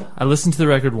 I listened to the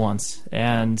record once,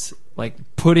 and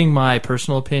putting my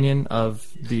personal opinion of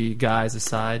the guys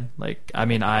aside,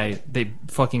 they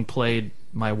fucking played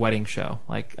my wedding show.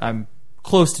 I'm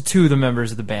close to two of the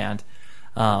members of the band.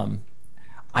 I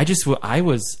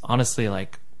was honestly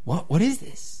like, what is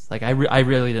this? I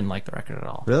really didn't like the record at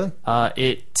all. Really?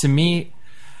 To me,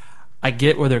 I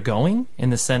get where they're going in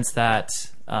the sense that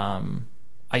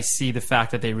I see the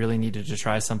fact that they really needed to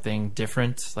try something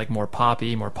different, more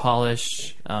poppy, more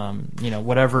polished,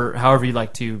 however you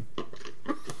like to,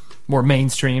 more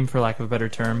mainstream, for lack of a better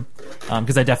term.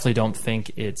 Because I definitely don't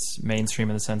think it's mainstream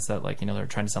in the sense that they're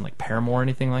trying to sound like Paramore or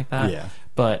anything like that. Yeah.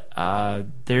 But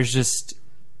there's just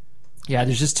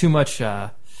too much.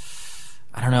 I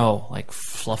don't know,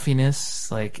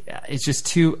 fluffiness. It's just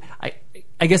too.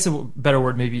 I guess a better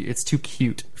word, maybe it's too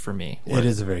cute for me. It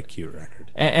is a very cute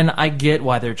record. And I get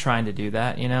why they're trying to do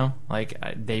that,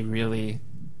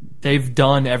 they've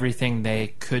done everything they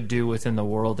could do within the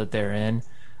world that they're in.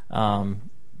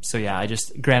 So yeah, I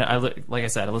listened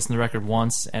to the record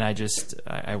once, and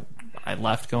I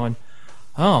left going,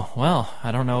 oh, well,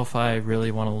 I don't know if I really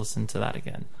want to listen to that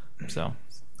again. So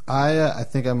I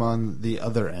think I'm on the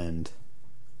other end.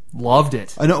 Loved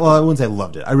it. I know. Well, I wouldn't say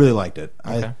loved it. I really liked it.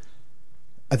 Okay.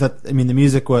 I thought. The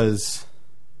music was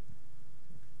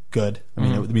good. The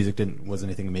music wasn't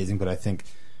anything amazing, but I think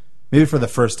maybe for the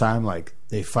first time,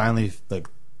 they finally the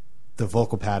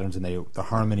vocal patterns and the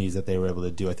harmonies that they were able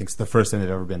to do. I think it's the first time they've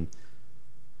ever been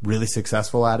really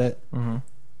successful at it, and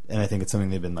I think it's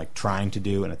something they've been trying to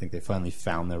do, and I think they finally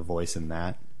found their voice in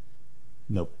that.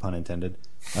 No pun intended.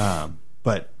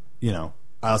 But I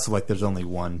also there's only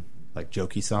one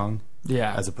jokey song,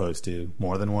 yeah, as opposed to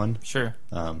more than one. Sure.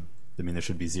 There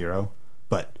should be zero,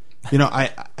 but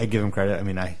I give them credit.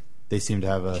 They seem to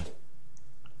have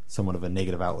somewhat of a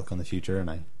negative outlook on the future, and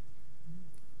I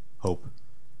hope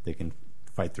they can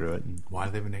fight through it. And why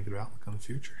do they have a negative outlook on the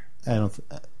future? I don't.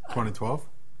 2012.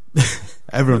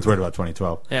 Everyone's worried about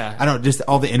 2012. Yeah. I don't. Just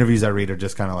all the interviews I read are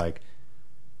just kind of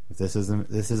if this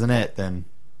isn't it, then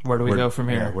where do we go from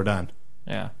here? Yeah, we're done.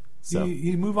 Yeah. So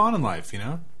you move on in life,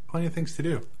 Plenty of things to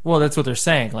do. Well, that's what they're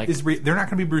saying. They're not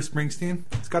going to be Bruce Springsteen.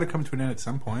 It's got to come to an end at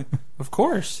some point. Of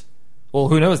course. Well,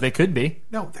 who knows? They could be.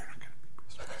 No, they're not going to be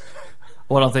Bruce Springsteen.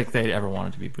 Well, I don't think they ever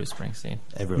wanted to be Bruce Springsteen.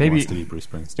 Everyone wants to be Bruce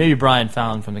Springsteen. Maybe Brian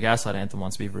Fallon from the Gaslight Anthem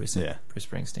wants to be Bruce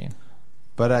Springsteen.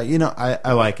 But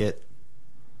I like it.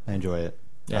 I enjoy it.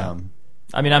 Yeah.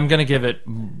 I mean, I'm going to give it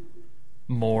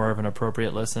more of an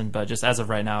appropriate listen, but just as of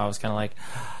right now, I was kind of like,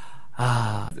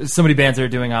 so many bands are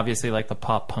doing obviously like the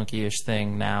pop punky-ish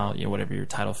thing now, you know, whatever your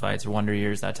Title Fights or Wonder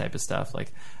Years, that type of stuff,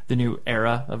 like the new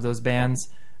era of those bands.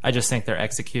 I just think they're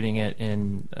executing it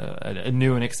in a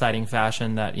new and exciting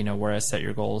fashion that, you know, whereas Set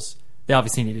Your Goals, they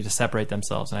obviously needed to separate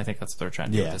themselves, and I think that's what they're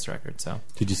trying to do with this record. So,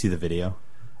 did you see the video?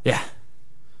 Yeah.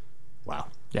 Wow.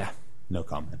 Yeah. No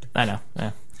comment. I know.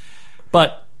 Yeah.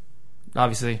 But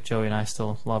obviously, Joey and I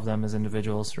still love them as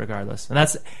individuals, regardless, and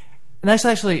that's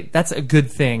actually a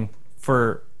good thing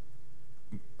for.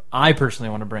 I personally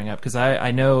want to bring up because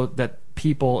I know that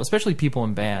people, especially people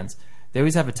in bands, they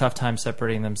always have a tough time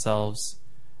separating themselves.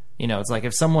 You know, it's like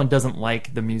if someone doesn't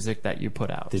like the music that you put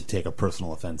out, they take a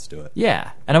personal offense to it.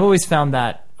 Yeah, and I've always found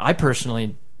that I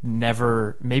personally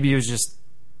never. Maybe it was just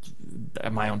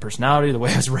my own personality, the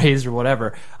way I was raised, or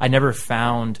whatever. I never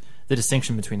found the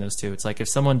distinction between those two. It's like if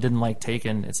someone didn't like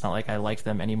Taken, it's not like I liked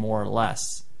them any more or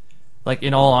less. Like,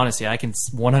 in all honesty, I can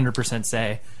 100%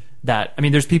 say that. I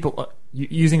mean, there's people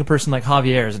using a person like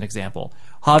Javier as an example.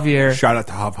 Javier, shout out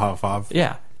to Hav.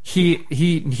 Yeah.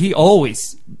 He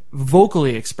always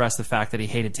vocally expressed the fact that he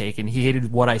hated Taken. He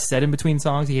hated what I said in between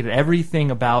songs. He hated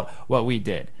everything about what we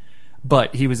did.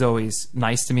 But he was always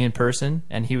nice to me in person,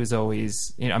 and he was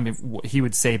always, you know, I mean, he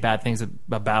would say bad things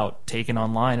about Taken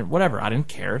online and whatever. I didn't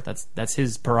care. That's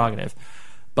his prerogative.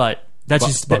 But that's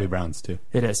just Bobby Brown's too.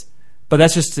 It is. But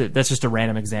that's just a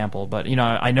random example. But you know,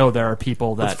 I know there are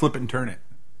people that let's flip it and turn it.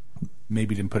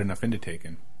 Maybe you didn't put enough into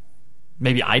Taken.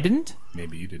 Maybe I didn't.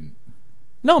 Maybe you didn't.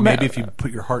 No, maybe if you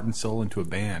put your heart and soul into a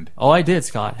band. Oh, I did,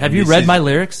 Scott. Have you read my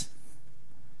lyrics?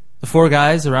 The four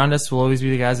guys around us will always be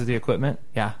the guys with the equipment.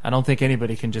 Yeah, I don't think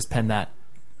anybody can just pen that.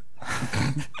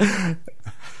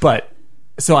 But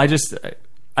so I just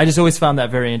always found that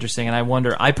very interesting, and I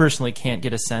wonder. I personally can't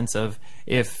get a sense of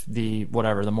if the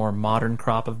more modern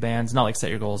crop of bands, not like Set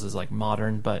Your Goals is like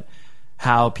modern, but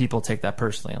how people take that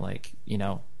personally. Like, you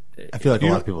know, I feel like a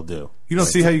lot of people do. You don't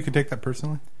see how you can take that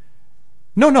personally?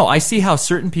 No, I see how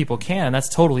certain people can, and that's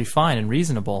totally fine and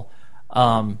reasonable.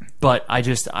 But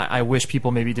I wish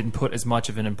people maybe didn't put as much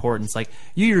of an importance. Like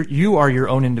you are your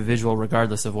own individual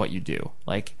regardless of what you do.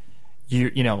 Like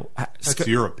you know, that's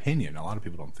your opinion. A lot of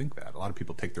people don't think that. A lot of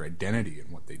people take their identity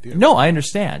in what they do. No, I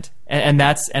understand,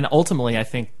 and ultimately I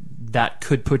think that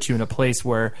could put you in a place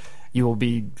where you will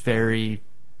be very,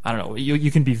 I don't know,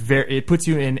 you can be very. It puts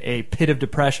you in a pit of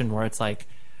depression where it's like,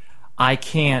 I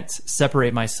can't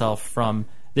separate myself from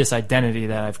this identity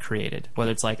that I've created.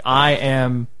 Whether it's like, I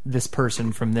am this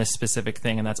person from this specific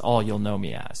thing, and that's all you'll know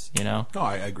me as, you know? No,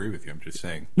 I agree with you. I'm just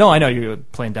saying. No, I know you're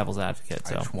playing devil's advocate.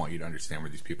 So. I just want you to understand where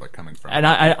these people are coming from. And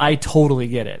I totally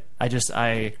get it. Just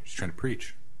trying to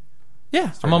preach.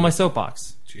 Yeah, I'm on my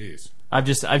soapbox. Jeez. I've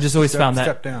just always found that.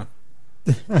 Step down.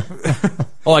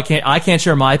 Oh, I can't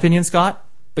share my opinion, Scott,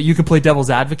 but you can play devil's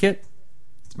advocate?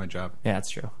 It's my job. Yeah,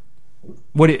 that's true.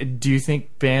 What do you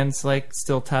think bands like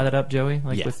still tie that up, Joey?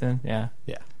 Like within, yeah.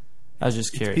 I was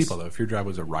just curious. It's people though. If your job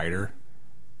was a writer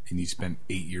and you spent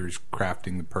 8 years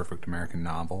crafting the perfect American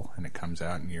novel, and it comes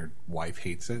out and your wife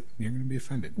hates it, you're going to be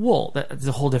offended. Well, that's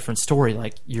a whole different story.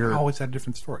 Like you're always had a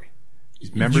different story.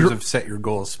 These members of Set Your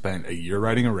Goals spent a year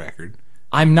writing a record.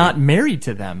 I'm not married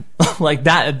to them. Like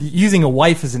that. Using a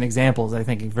wife as an example is, I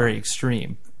think, very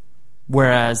extreme.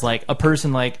 Whereas, like a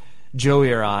person like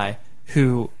Joey or I,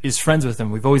 who is friends with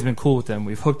them, we've always been cool with them,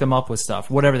 we've hooked them up with stuff,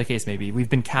 whatever the case may be, we've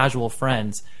been casual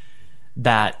friends,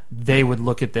 that they would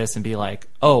look at this and be like,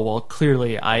 oh, well,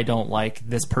 clearly I don't like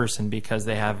this person because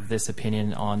they have this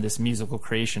opinion on this musical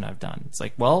creation I've done. It's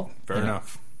like, well, fair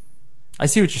enough. I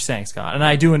see what you're saying, Scott, and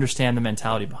I do understand the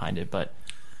mentality behind it, but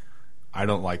I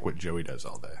don't like what Joey does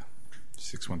all day.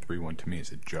 6131 to me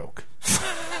is a joke.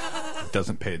 It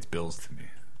doesn't pay its bills to me.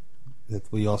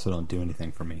 We also don't do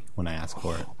anything for me when I ask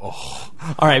for it. All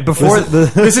right, before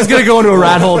this is going to go into a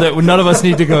rat hole that none of us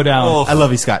need to go down. I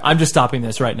love you, Scott. I'm just stopping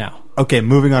this right now. Okay,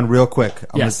 moving on real quick.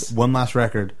 Yes. One last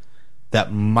record that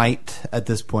might, at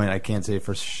this point, I can't say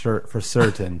for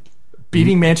certain,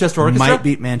 beating Manchester Orchestra? Might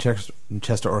beat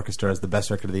Manchester Orchestra as the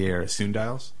best record of the year.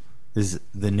 Soondials? This is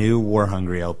the new War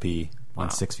Hungry LP on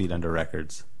 6 Feet Under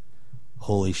Records.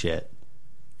 Holy shit.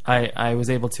 I was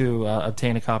able to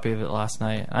obtain a copy of it last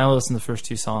night. I only listened to the first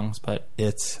 2 songs, but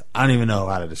I don't even know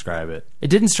how to describe it. It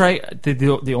didn't strike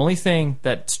the only thing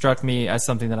that struck me as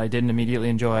something that I didn't immediately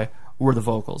enjoy were the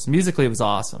vocals. Musically, it was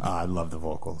awesome. I love the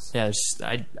vocals. Yeah,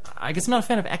 I guess I'm not a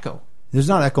fan of echo. There's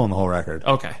not echo in the whole record.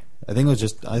 Okay, I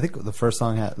think the first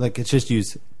song had it's just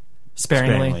used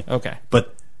sparingly. Okay,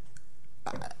 but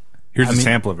here's a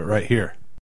sample of it right here.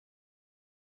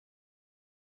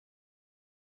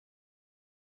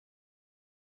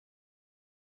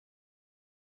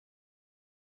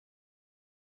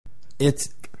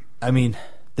 I mean,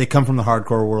 they come from the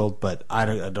hardcore world, but I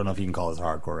don't know if you can call this a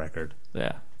hardcore record.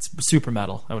 Yeah, it's super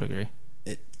metal. I would agree.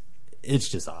 It's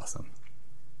just awesome.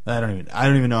 I don't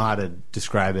even know how to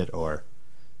describe it, or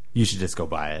you should just go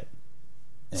buy it.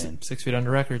 And 6 Feet Under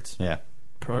Records. yeah,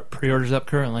 Pre-orders up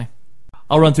currently.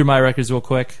 I'll run through my records real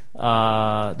quick.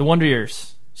 The Wonder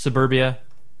Years, Suburbia,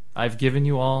 I've Given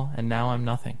You All, and Now I'm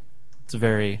Nothing. It's a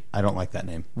very I don't like that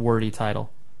name. wordy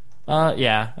title.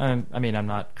 Yeah, I mean, I'm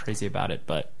not crazy about it,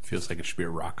 but Feels like it should be a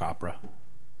rock opera.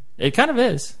 it kind of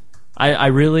is.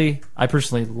 I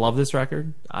personally love this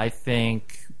record. I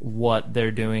think what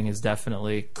they're doing is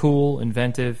definitely cool,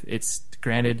 inventive. It's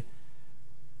granted,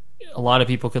 a lot of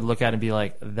people could look at it and be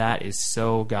like, that is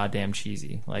so goddamn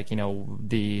cheesy. Like, you know,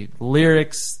 the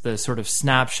lyrics, the sort of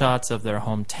snapshots of their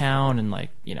hometown and like,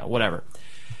 you know, whatever.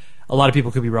 A lot of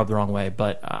people could be rubbed the wrong way,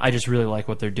 but I just really like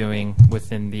what they're doing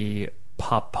within the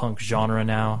pop punk genre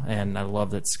now, and I love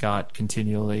that Scott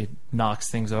continually knocks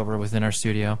things over within our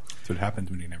studio. That's what happens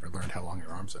when you never learned how long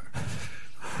your arms are.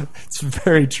 It's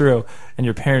very true. And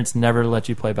your parents never let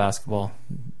you play basketball.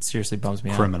 It seriously bums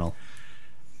me Criminal.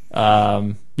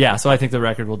 out. Yeah, so I think the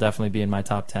record will definitely be in my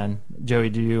top 10. Joey,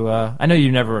 do you... I know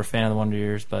you never were a fan of the Wonder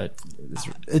Years, but...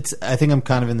 I think I'm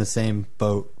kind of in the same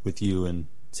boat with you and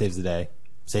Saves the Day.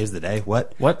 Saves the Day?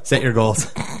 What? What? Set your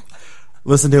goals.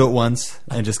 Listen to it once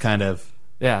and just kind of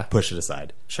Yeah, push it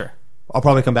aside. sure. I'll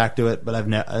probably come back to it, but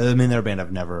they're a band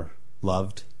I've never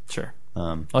loved. Sure.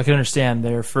 Um, Well, I can understand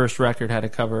their first record had a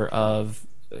cover of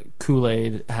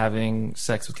Kool-Aid having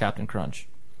sex with Captain Crunch.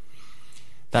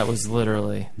 That was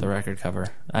literally the record cover.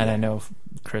 And I know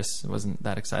Chris wasn't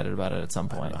that excited about it at some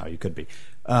I point. don't know how you could be.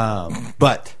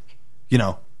 But, you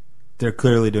know, they're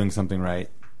clearly doing something right.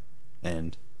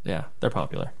 And, Yeah, they're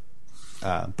popular.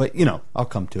 but, you know, I'll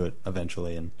come to it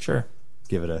eventually and Sure.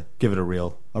 give it a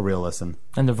real listen.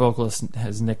 And the vocalist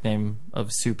has a nickname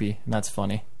of Soupy, and that's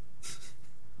funny.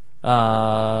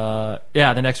 Yeah,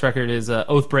 the next record is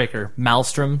Oathbreaker,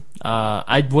 Maelstrom.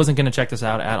 I wasn't going to check this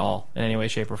out at all in any way,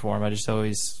 shape, or form. I just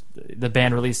always... The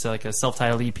band released like a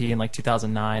self-titled EP in like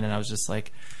 2009, and I was just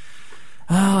like,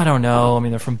 oh, I don't know. I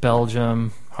mean, they're from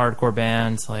Belgium, hardcore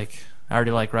bands. Like, I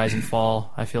already like Rise and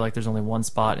Fall. I feel like there's only one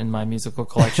spot in my musical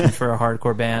collection for a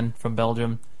hardcore band from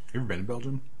Belgium. You ever been to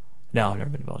Belgium? No, I've never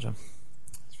been to Belgium.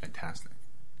 It's fantastic.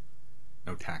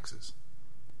 No taxes.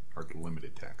 Or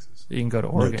limited taxes. You can go to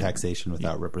No Oregon. taxation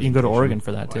without You can representation. go to Oregon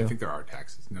for that, Well, I too. think there are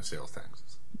taxes. No sales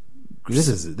taxes. This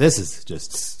is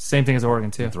just Same thing as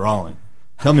Oregon, too. enthralling.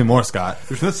 Tell me more, Scott.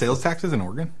 There's no sales taxes in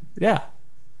Oregon? Yeah,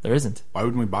 there isn't. Why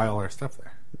wouldn't we buy all our stuff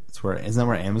there? Isn't that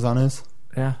where Amazon is?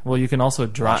 Yeah, well, you can also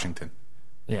drive. Washington.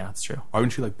 Yeah, that's true. Why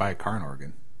wouldn't you buy a car in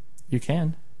Oregon? You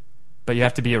can, but you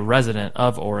have to be a resident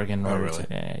of Oregon. In Oh, order really? to,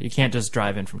 yeah, you can't just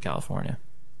drive in from California.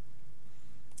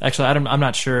 Actually, I'm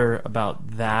not sure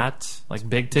about that. Like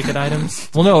big ticket items.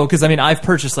 Well, no, because I mean I've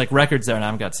purchased like records there and I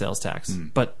haven't got sales tax,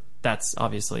 but that's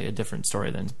obviously a different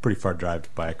story than. Pretty far drive to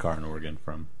buy a car in Oregon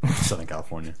from Southern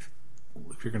California.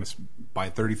 If you're going to buy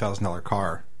a $30,000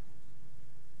 car,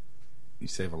 you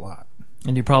save a lot.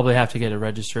 And you probably have to get it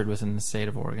registered within the state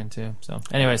of Oregon too. So,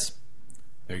 anyways,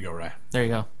 There you go, Ray. there you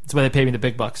go. That's why they pay me the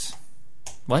big bucks.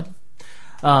 What?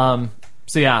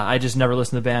 So yeah, I just never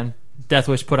listened to the band.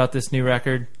 Deathwish put out this new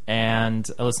record, and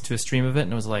I listened to a stream of it,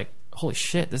 and it was like, holy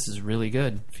shit, this is really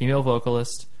good. Female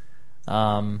vocalist.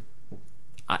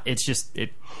 It's just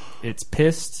it's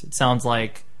pissed. It sounds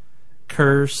like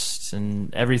Cursed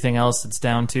and everything else that's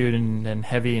down tuned and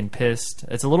heavy and pissed.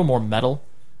 It's a little more metal.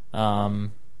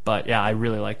 But yeah, I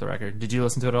really like the record. Did you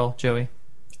listen to it at all, Joey?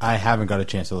 I haven't got a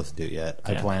chance to listen to it yet.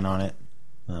 I Yeah. plan on it.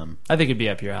 I think it'd be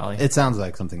up your alley. It sounds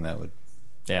like something that would.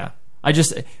 Yeah.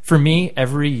 For me,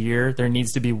 every year there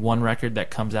needs to be one record that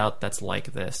comes out that's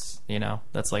like this, you know?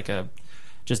 That's like a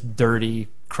just dirty,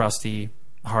 crusty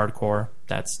hardcore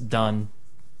that's done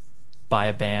by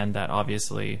a band that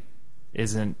obviously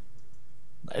that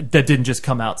didn't just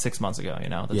come out 6 months ago, you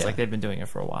know? That's Yeah. like they've been doing it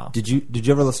for a while. Did you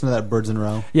ever listen to that Birds in a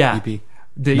Row Yeah. EP?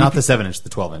 The Not EP the 7-inch, the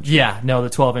 12-inch. Yeah, no, the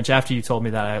 12-inch. After you told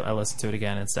me that, I listened to it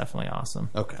again. It's definitely awesome.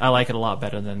 Okay. I like it a lot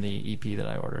better than the EP that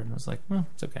I ordered. I was like, well,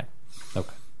 it's okay. Okay.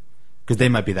 Because they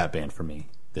might be that band for me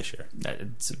this year.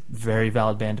 It's a very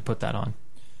valid band to put that on.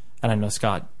 And I know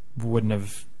Scott wouldn't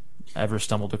have ever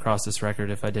stumbled across this record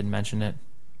if I didn't mention it.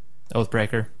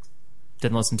 Oathbreaker.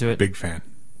 Didn't listen to it. Big fan.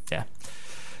 Yeah.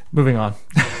 Moving on.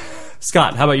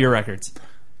 Scott, how about your records?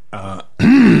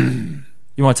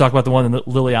 You want to talk about the one that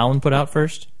Lily Allen put out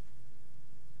first?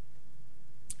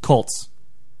 Colts.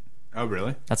 Oh,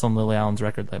 really? That's on Lily Allen's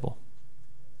record label.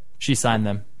 She signed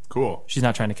them. Cool. She's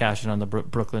not trying to cash in on the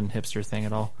Brooklyn hipster thing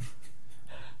at all.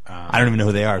 I don't even know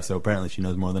who they are, so apparently she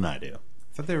knows more than I do.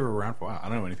 I thought they were around for a while. I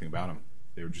don't know anything about them.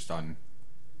 They were just on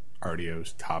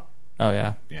RDO's top. Oh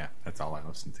yeah, Yeah, that's all I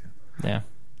listened to. yeah.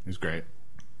 It was great.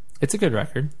 It's a good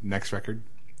record. Next record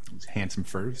was Handsome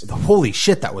Furs. Holy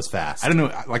shit, that was fast. I don't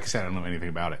know. Like I said, I don't know anything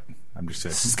about it. I'm just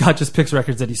saying. Scott just picks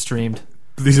records that he streamed.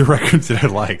 These are records that I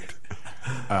liked.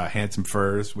 Handsome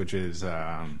Furs, which is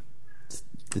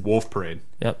Wolf Parade.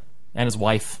 Yep, and his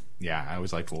wife. Yeah, I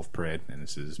always liked Wolf Parade, and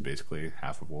this is basically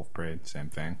half of Wolf Parade. Same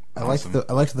thing. I liked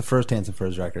the first Handsome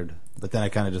Furs record, but then I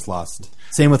kind of just lost.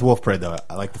 Same with Wolf Parade, though.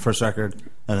 I liked the first record,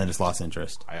 and then just lost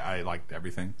interest. I liked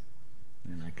everything,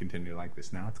 and I continue to like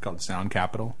this now. It's called Sound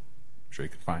Capital. I'm sure you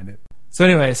can find it. So,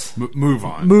 anyways, Move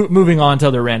on. moving on to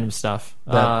other random stuff.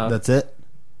 That's it?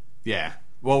 Yeah.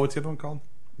 Well, what's the other one called?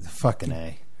 Fucking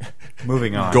A.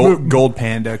 Moving on. Gold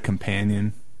Panda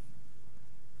Companion.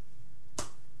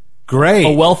 Great.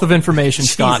 A wealth of information,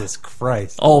 Scott. Jesus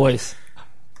Christ. Always.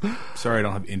 Sorry, I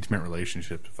don't have intimate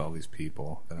relationships with all these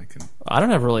people that I can. I don't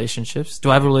have relationships.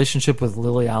 Do I have a relationship with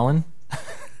Lily Allen?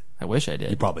 I wish I You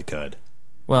did. probably could.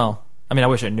 Well, I mean, I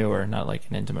wish I knew her, not like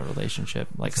an intimate relationship.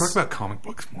 Like, Talk about comic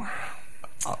books more.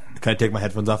 Can I take my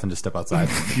headphones off and just step outside?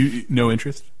 You no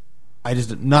interest? I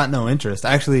just no interest.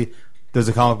 Actually, there's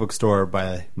a comic book store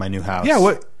by my new house. Yeah.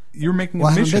 What you're making Well,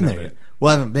 a I haven't mission been of there it. yet.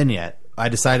 Well, I haven't been yet. I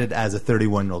decided as a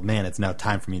 31-year-old man, it's now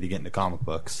time for me to get into comic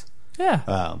books.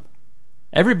 yeah.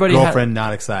 Everybody Girlfriend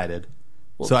not excited.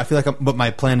 So I feel like but my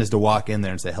plan is to walk in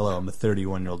there and say, hello, I'm a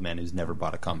 31-year-old man who's never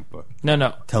bought a comic book.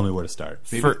 No. Tell me where to start.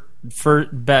 For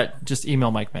bet, just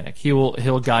email Mike Minnick.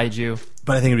 He'll guide you.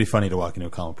 But I think it'd be funny to walk into a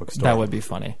comic book store. That would be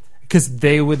funny. Because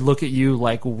they would look at you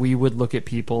like we would look at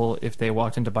people if they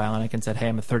walked into Bionic and said, hey,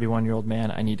 I'm a 31-year-old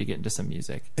man. I need to get into some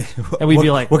music. And we'd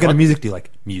be like, what kind of music do you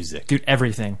like? Music. Dude,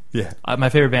 everything. Yeah. My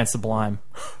favorite band's Sublime.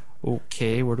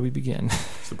 Okay, where do we begin?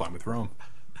 Sublime with Rome.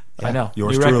 I know.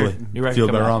 Yours New truly. record. New record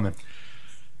Fueled by coming out. ramen.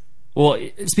 Well,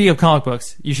 speaking of comic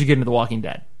books, you should get into The Walking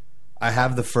Dead. I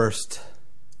have the first.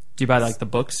 Do you buy like the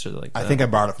books or like? I think I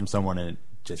borrowed it from someone and it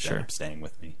just Sure. ended up staying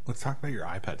with me. Let's talk about your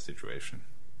iPad situation.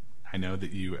 I know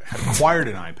that you had acquired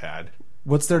an iPad.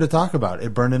 What's there to talk about?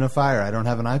 It burned in a fire. I don't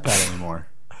have an iPad anymore.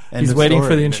 End He's of waiting story.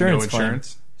 for the insurance No claim.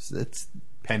 insurance It's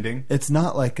pending. it's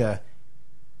not like a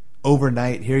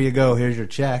overnight. Here you go. Here's your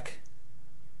check.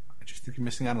 I just think you're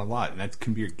missing out on a lot, and that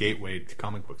can be your gateway to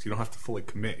comic books. You don't have to fully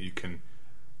commit. You can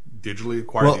digitally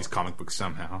acquire these comic books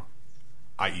somehow,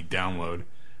 i.e., download.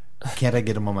 Can't I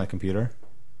get them on my computer?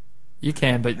 You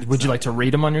can, but would you like to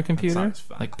read them on your computer? as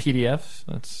fun. Like PDFs?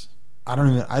 That's I don't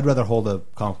even. I'd rather hold a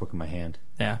comic book in my hand.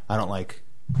 yeah. I don't like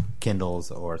Kindles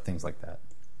or things like that.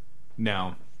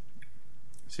 Now,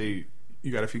 say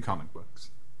you got a few comic books.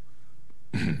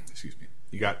 Excuse me.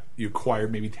 You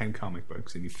acquired maybe 10 comic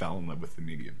books, and you fell in love with the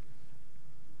medium.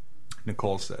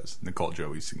 Nicole,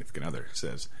 Joey's significant other,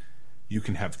 says, you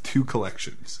can have 2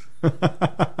 collections.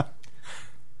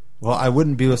 Well, I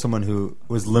wouldn't be with someone who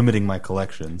was limiting my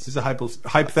collections. This is a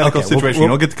hypothetical Okay, situation. we'll- you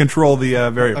don't get to control the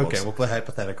variables. Okay, we'll play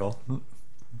hypothetical.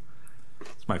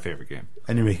 It's my favorite game.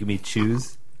 And you're making me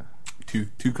choose.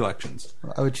 Two collections.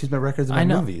 I would choose my records and I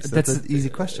my know. movies. That's an easy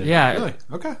question. Yeah. Really?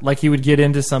 Okay. Like he would get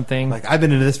into something Like I've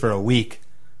been into this for a week.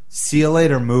 See you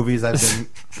later, movies. I've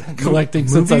been collecting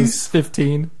since I was movies?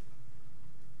 15.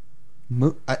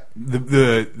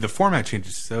 The format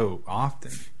changes so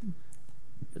often.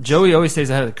 Joey always stays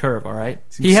ahead of the curve, all right?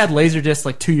 He had Laserdisc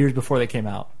like 2 years before they came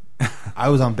out. I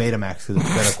was on Betamax because it's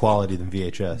better quality than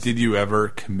VHS. Did you ever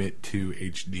commit to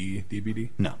HD DVD?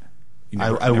 No, You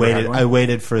never- I never waited. had one? I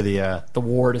waited for the. The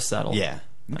war to settle. Yeah,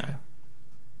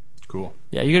 Cool.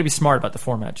 Yeah, you got to be smart about the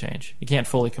format change. You can't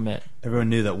fully commit. everyone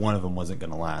knew that one of them wasn't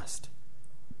going to last.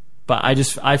 But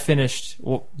I finished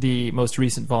the most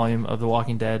recent volume of The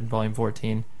Walking Dead, volume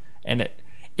 14, and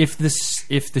if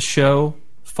the show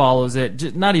follows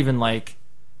it, not even like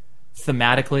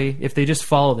thematically, if they just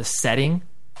follow the setting,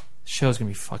 the show's gonna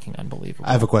be fucking unbelievable.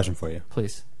 I have a question for you.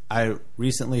 Please. I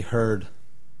recently heard,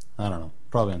 I don't know,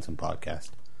 probably on some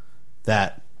podcast,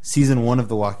 that season 1 of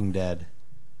The Walking Dead,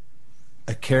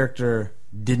 a character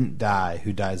didn't die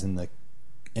who dies in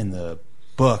the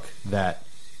book, that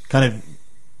kind of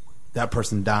that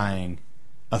person dying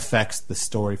affects the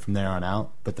story from there on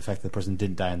out, but the fact that the person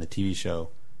didn't die in the TV show,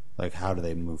 like how do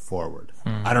they move forward?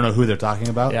 I don't know who they're talking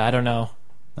about. Yeah, I don't know.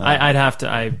 I'd have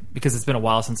to because it's been a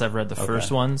while since I've read the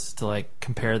first ones to like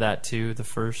compare that to the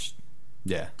first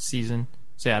Yeah. season.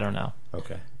 So yeah, I don't know.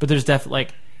 Okay. But there's definitely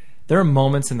like there are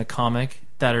moments in the comic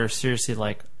that are seriously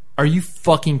like, are you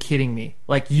fucking kidding me?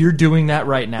 Like you're doing that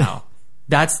right now.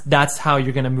 That's how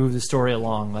you're going to move the story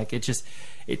along. Like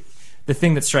the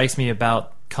thing that strikes me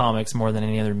about comics more than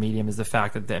any other medium is the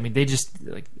fact that they just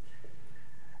like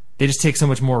they just take so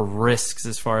much more risks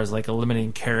as far as like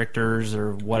eliminating characters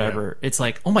or whatever. It's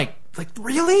like, oh my, like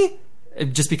really?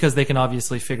 Just because they can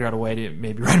obviously figure out a way to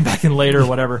maybe write them back in later or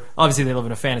whatever. Obviously, they live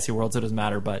in a fantasy world, so it doesn't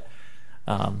matter. But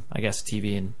I guess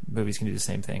TV and movies can do the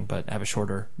same thing, but have a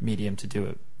shorter medium to do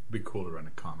it. It'd be cool to run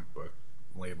a comic book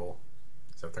label.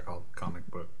 Is that what they're called? Comic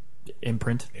book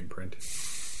Imprint.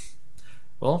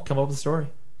 Well, come up with a story.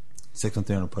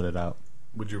 613 will put it out.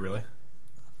 Would you really?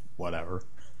 Whatever.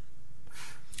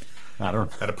 I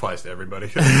don't know. That applies to everybody.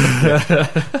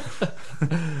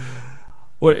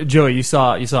 What, Joey? You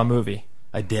saw a movie.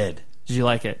 I did. Did you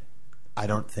like it? I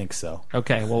don't think so.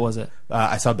 Okay, what was it?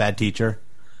 I saw Bad Teacher.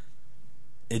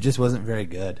 It just wasn't very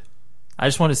good. I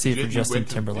just want to see it for You Justin went to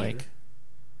the Timberlake. theater?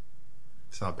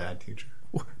 It's not a bad teacher.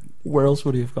 Where else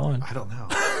would he have gone? I don't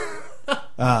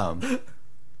know.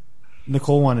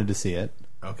 Nicole wanted to see it.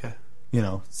 Okay. You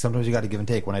know, sometimes you got to give and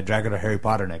take. When I drag her to Harry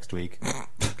Potter next week.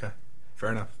 Okay. Fair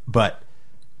enough. But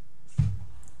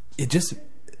it just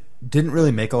didn't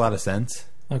really make a lot of sense.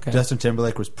 Okay. Justin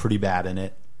Timberlake was pretty bad in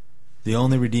it. The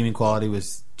only redeeming quality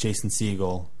was Jason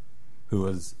Segel, who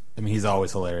was, I mean, he's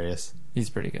always hilarious.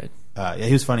 He's pretty good. Yeah,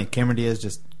 he was funny. Cameron Diaz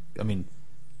just, I mean,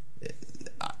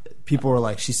 people were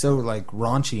like, she's so like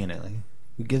raunchy in it. Like,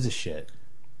 who gives a shit?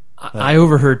 I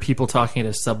overheard people talking at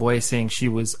a Subway saying she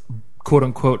was quote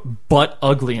unquote butt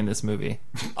ugly in this movie.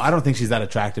 I don't think she's that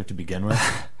attractive to begin with.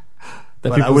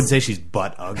 But people- I wouldn't say she's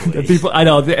butt ugly. The people, I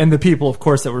know, and the people, of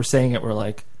course, that were saying it were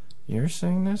like, "You're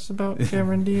saying this about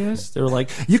Cameron Diaz?" They were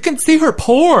like, "You can see her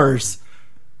pores."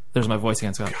 There's my voice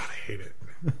again, Scott. God, I hate it.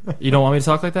 You don't want me to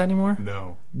talk like that anymore?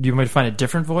 No. Do you want me to find a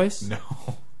different voice? No.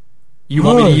 You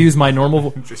want me to use my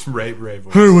normal voice? Just Ray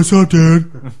voice. Hey, what's up,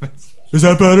 dude? Is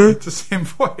that better? It's the same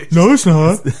voice. No, it's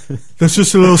not. That's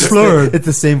just a little slurred. It's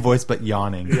the same voice, but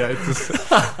yawning. Yeah,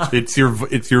 it's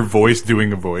your voice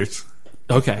doing a voice.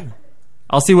 Okay.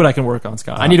 I'll see what I can work on,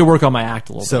 Scott. I need to work on my act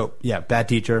a little bit. So, yeah, Bad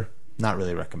Teacher, not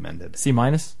really recommended. C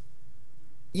minus?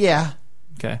 Yeah.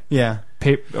 Okay. Yeah.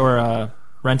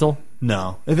 Rental?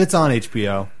 No. If it's on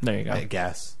HBO, There you go. I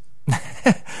guess.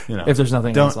 You know, If there's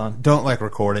nothing else on. Don't like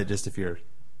record it just if you're.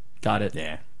 Got it.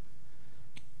 Yeah.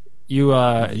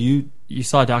 You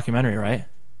saw a documentary, right?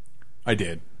 I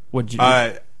did. What'd you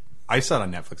I saw it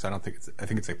on Netflix. I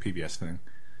think it's like PBS thing.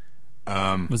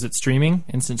 was it streaming?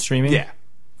 Instant streaming? Yeah.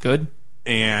 Good?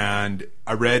 And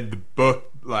I read the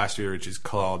book last year, which is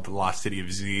called The Lost City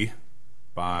of Z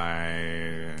by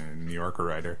a New Yorker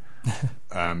writer.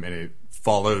 And it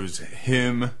follows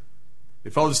him.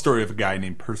 It follows the story of a guy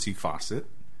named Percy Fawcett,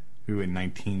 who in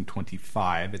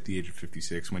 1925, at the age of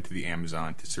 56, went to the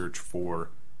Amazon to search for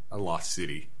a lost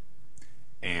city.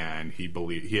 And he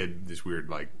had this weird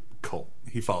like cult.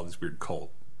 He followed this weird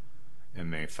cult,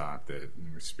 and they thought that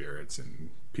there were spirits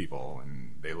and people,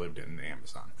 and they lived in the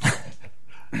Amazon.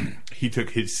 He took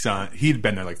his son. He'd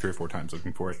been there like 3 or 4 times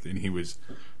looking for it, and he was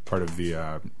part of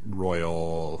the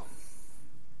Royal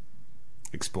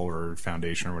Explorer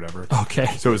Foundation or whatever. Okay.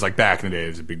 So it was like back in the day, it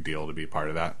was a big deal to be a part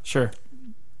of that. Sure.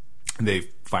 And they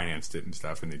financed it and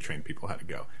stuff, and they trained people how to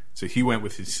go. So he went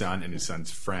with his son and his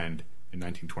son's friend in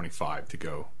 1925 to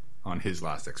go on his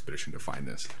last expedition to find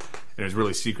this. And it was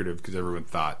really secretive because everyone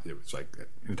thought it was like an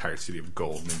entire city of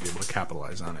gold and they'd be able to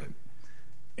capitalize on it.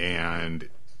 And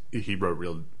he wrote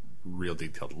real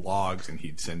detailed logs, and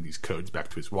he'd send these codes back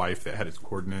to his wife that had his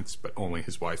coordinates, but only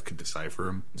his wife could decipher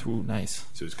them. Ooh, nice.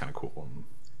 So it was kind of cool. And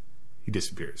he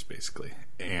disappears, basically.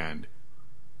 And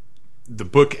the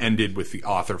book ended with the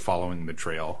author following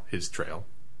his trail,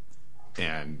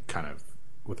 and kind of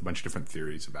with a bunch of different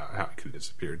theories about how he could have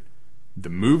disappeared. The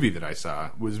movie that I saw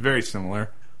was very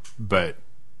similar, but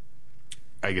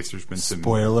I guess there's been some...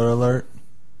 Spoiler alert.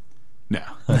 No.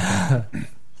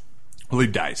 Well, he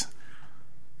dies.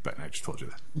 But I just told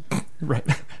you that. Right.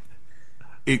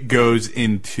 It goes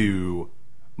into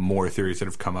more theories that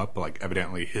have come up, like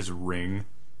evidently his ring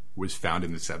was found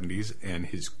in the 70s, and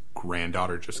his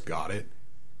granddaughter just got it,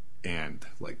 and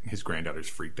like his granddaughter's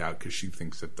freaked out because she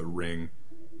thinks that the ring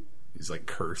is like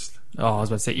cursed. Oh, I was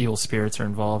about to say evil spirits are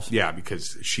involved. Yeah,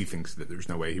 because she thinks that there's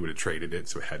no way he would have traded it,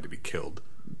 so it had to be killed.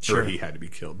 Sure. Or he had to be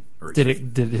killed. Or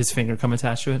Did his finger come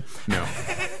attached to it? No.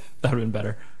 That would have been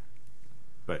better.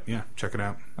 But yeah, check it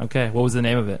out. Okay, what was the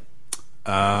name of it?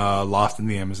 Lost in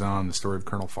the Amazon, the story of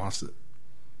Colonel Fawcett.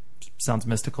 Sounds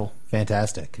mystical.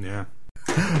 Fantastic. Yeah.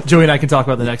 Joey and I can talk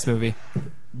about the next movie.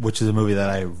 Which is a movie that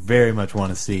I very much want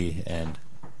to see. And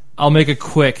I'll make it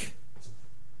quick.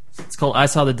 It's called I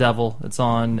Saw the Devil. It's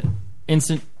on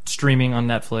instant streaming on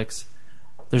Netflix.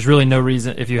 There's really no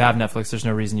reason, if you have Netflix, there's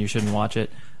no reason you shouldn't watch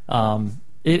it.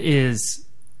 It is,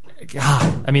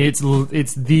 God, I mean,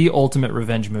 it's the ultimate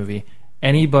revenge movie.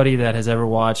 anybody that has ever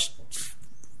watched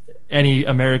any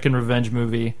American revenge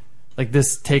movie, like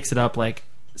this takes it up like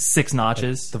 6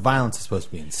 notches. The violence is supposed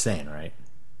to be insane, right?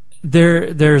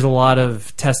 There's a lot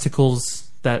of testicles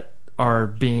that are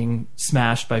being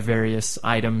smashed by various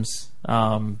items.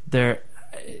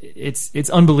 It's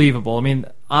unbelievable. I mean,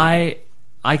 I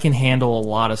can handle a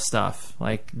lot of stuff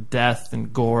like death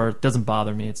and gore. It doesn't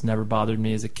bother me. It's never bothered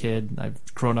me as a kid.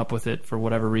 I've grown up with it for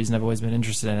whatever reason. I've always been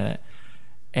interested in it.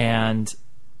 And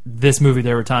this movie,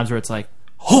 there were times where it's like,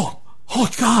 oh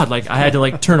God, like I had to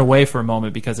like turn away for a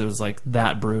moment because it was like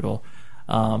that brutal.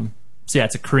 So yeah,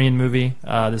 it's a Korean movie.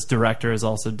 This director has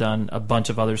also done a bunch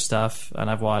of other stuff, and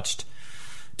I've watched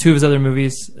 2 of his other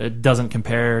movies. It doesn't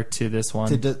compare to this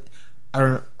one.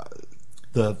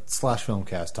 The Slash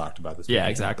Filmcast talked about this movie. Yeah,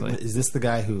 exactly. Is this the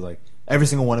guy who, like, every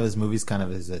single one of his movies kind of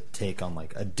is a take on,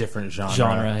 like, a different genre?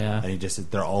 Yeah. And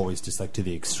they're always just, like, to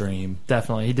the extreme.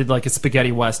 Definitely. He did, like, a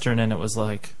spaghetti western, and it was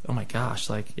like, oh my gosh.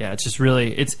 Like, yeah, it's just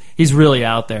really, he's really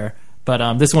out there.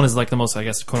 But this one is, like, the most, I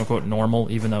guess, quote-unquote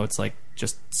normal, even though it's, like,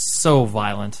 just so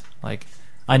violent. Like,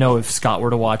 I know if Scott were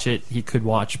to watch it, he could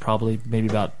watch probably maybe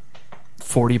about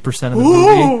 40% of the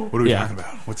movie. What are we talking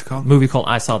about? What's it called? A movie called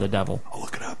I Saw the Devil. I'll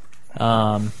look it up.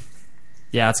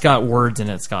 Yeah, it's got words in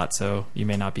it, Scott, so you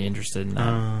may not be interested in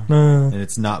that. And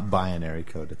it's not binary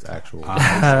code, it's actual.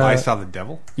 I Saw the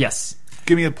Devil? Yes.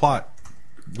 Give me a plot.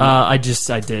 I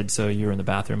did, so you were in the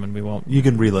bathroom and we won't. You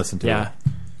can re-listen to it. Yeah.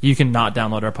 You can not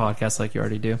download our podcast like you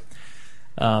already do.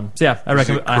 So yeah, I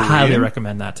it highly Korean?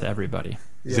 recommend that to everybody.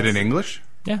 Is it in English?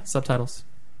 Yeah, subtitles.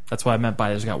 That's what I meant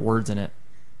by it's got words in it.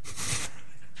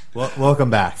 Well, welcome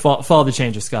back. Follow the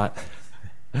changes, Scott.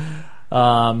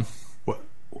 Why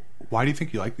do you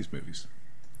think you like these movies?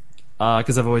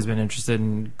 Because I've always been interested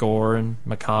in gore and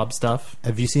macabre stuff.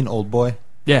 Have you seen Old Boy?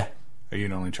 Yeah. Are you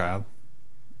an only child?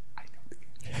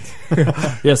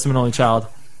 Yes, I'm an only child.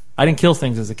 I didn't kill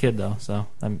things as a kid, though, so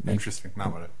I'm Interesting.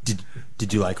 Not what it.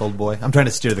 Did you like Old Boy? I'm trying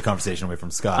to steer the conversation away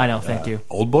from Scott. I know, thank you.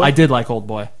 Old Boy? I did like Old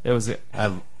Boy. It was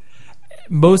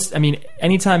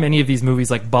anytime any of these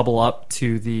movies like bubble up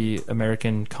to the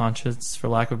American conscience, for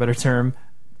lack of a better term,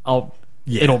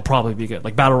 it'll probably be good.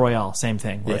 Like Battle Royale, same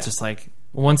thing. Where it's just like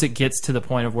once it gets to the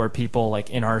point of where people like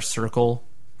in our circle,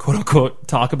 quote unquote,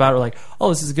 talk about it, like, oh,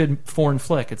 this is a good foreign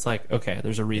flick. It's like, okay,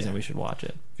 there's a reason we should watch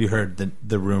it. Have you heard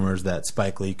the rumors that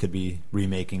Spike Lee could be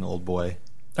remaking Old Boy?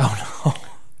 Oh no.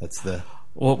 That's the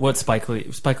What Spike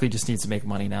Lee? Spike Lee just needs to make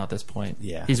money now at this point.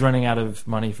 Yeah. He's running out of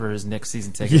money for his Knicks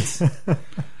season tickets.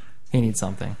 He needs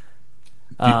something.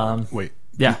 Wait.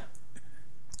 Yeah.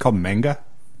 It's called manga?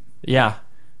 Yeah.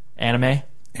 Anime?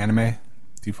 Anime?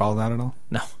 Do you follow that at all?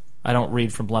 No. I don't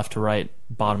read from left to right,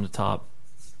 bottom to top.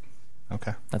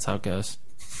 Okay. That's how it goes.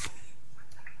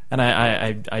 And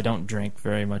I don't drink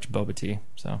very much boba tea,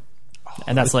 so.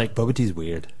 And that's like, Boba Tea's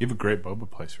weird. You have a great boba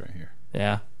place right here.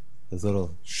 yeah. Those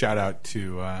little Shout out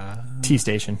to Tea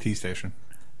station. Tea Station.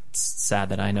 It's sad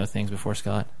that I know things before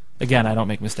Scott. Again, I don't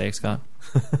make mistakes, Scott.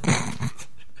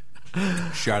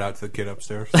 Shout out to the kid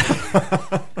upstairs.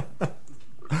 I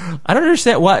don't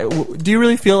understand why. Do you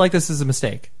really feel like this is a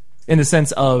mistake? In the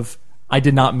sense of, I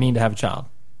did not mean to have a child.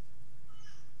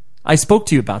 I spoke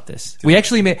to you about this. We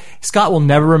actually made. Scott will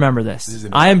never remember this.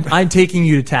 I'm taking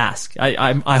you to task.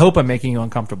 I hope I'm making you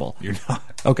uncomfortable. You're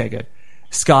not. Okay, good.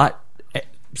 Scott,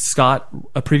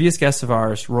 a previous guest of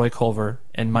ours, Roy Culver,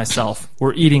 and myself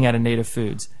were eating at a Native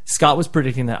Foods. Scott was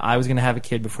predicting that I was going to have a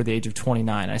kid before the age of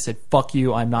 29. I said, fuck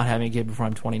you, I'm not having a kid before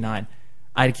I'm 29.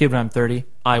 I had a kid when I'm 30.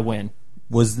 I win.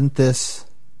 Wasn't this?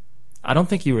 I don't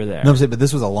think you were there. No, I'm saying, but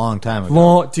this was a long time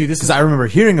ago. Dude, this Because is I remember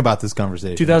hearing about this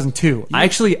conversation. 2002. I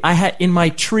had in my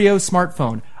Trio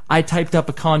smartphone, I typed up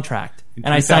a contract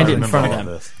and I signed it in front of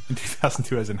them. In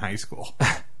 2002, I was in high school.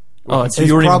 Oh, so It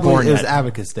you was weren't even born It was yet.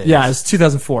 Abacus days. Yeah, it was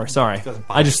 2004. Sorry,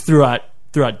 I just threw out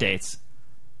dates.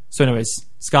 So, anyways, I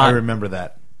Scott, remember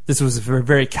that. this was a very,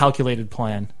 very calculated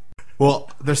plan. Well,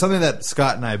 there's something that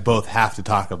Scott and I both have to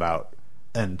talk about,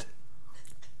 and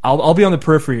I'll be on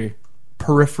the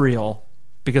peripheral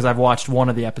because I've watched one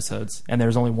of the episodes, and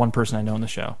there's only one person I know in the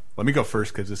show. Let me go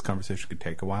first because this conversation could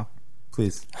take a while.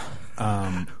 please.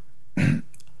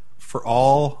 For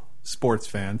all sports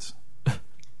fans,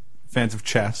 fans of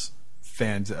chess,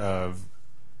 fans of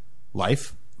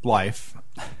Life?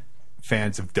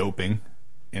 fans of doping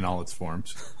in all its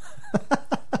forms,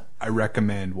 I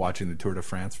recommend watching the Tour de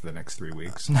France for the next 3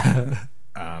 weeks.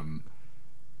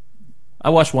 I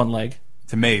watched one leg.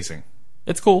 It's amazing.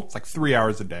 It's cool. It's like 3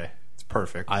 hours a day. It's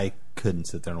perfect. I couldn't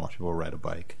sit there and watch people ride a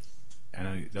bike. I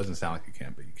know it doesn't sound like you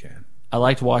can, but you can. I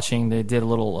liked watching. They did a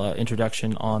little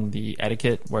introduction on the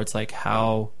etiquette, where it's like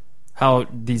how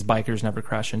these bikers never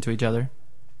crash into each other.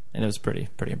 and it was pretty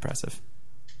impressive.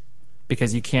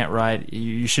 Because you can't ride,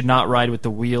 you should not ride with the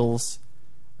wheels,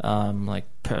 like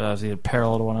either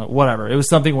parallel to one another, whatever. It was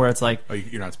something where it's like, Oh,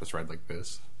 you're not supposed to ride like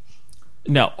this.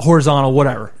 no, horizontal,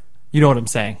 whatever. You know what I'm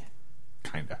saying?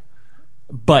 Kinda.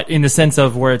 But in the sense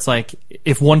of where it's like,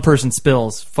 if one person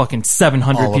spills, fucking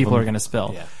 700 All of people them. are going to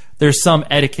spill. Yeah. There's some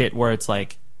etiquette where it's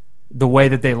like, the way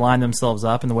that they line themselves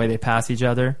up and the way they pass each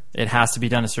other, it has to be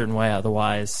done a certain way,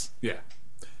 otherwise Yeah.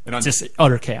 And on, just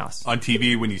utter chaos. on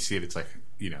TV, when you see it, it's like,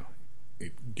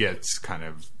 it gets kind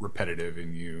of repetitive,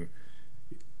 and you're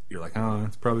like, oh,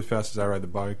 it's probably as fast as I ride the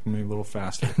bike, maybe a little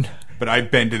faster. But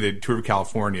I've been to the Tour of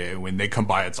California, and when they come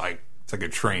by, it's like a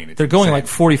train. It's They're going insane. like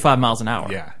 45 miles an hour.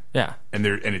 Yeah. Yeah. And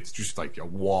it's just like a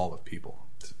wall of people.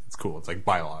 It's cool. It's like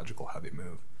biological how they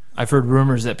move. I've heard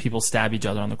rumors that people stab each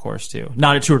other on the course too.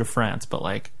 Not at Tour de France, but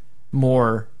like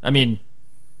more, I mean,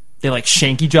 they like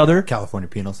shank each other. California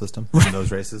penal system in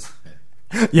those races.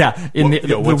 Yeah. In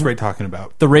What's Ray talking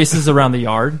about? the races around the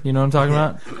yard, you know what I'm talking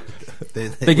about?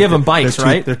 They give them bikes,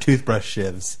 right? They're toothbrush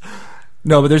shivs.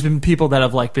 No, but there's been people that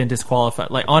have like been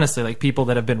disqualified. Like honestly, like people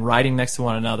that have been riding next to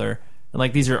one another. And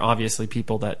like these are obviously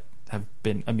people that have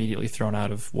been immediately thrown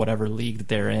out of whatever league that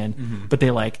they're in. Mm-hmm. But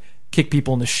they like kick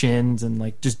people in the shins and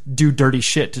like just do dirty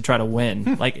shit to try to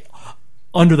win. Like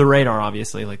under the radar,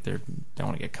 obviously. Like they don't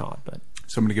want to get caught. But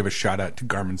So I'm going to give a shout out to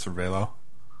Garmin Cervelo.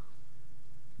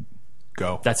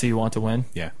 Go. that's who you want to win.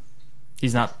 Yeah.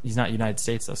 He's not United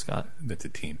States though, Scott. That's a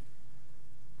team.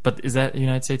 But is that a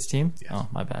United States team? Yes. Oh,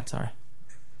 my bad. Sorry.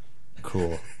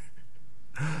 Cool.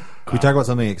 Can we talk about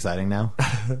something exciting now?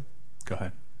 Go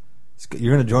ahead.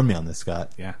 You're going to join me on this,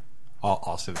 Scott. Yeah.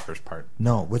 I'll say the first part.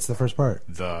 No, what's the first part?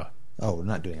 Oh, we're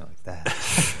not doing it like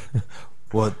that.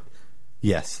 Well,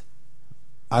 yes.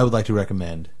 I would like to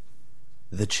recommend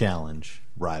The Challenge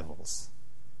Rivals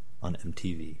on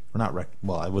MTV.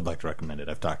 I would like to recommend it.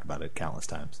 I've talked about it countless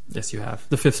times. Yes, you have.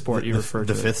 The fifth sport you referred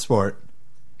to. The fifth sport.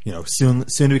 Soon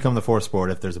to become the fourth sport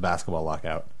if there's a basketball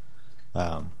lockout.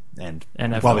 And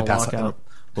NFL probably pass lockout.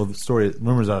 Well,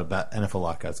 rumors are about NFL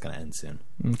lockout's going to end soon.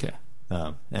 Okay.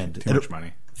 And too much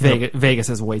money. Vegas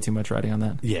has way too much riding on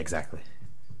that. Yeah, exactly.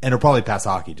 And it'll probably pass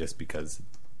hockey just because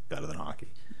it's better than hockey.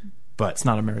 But It's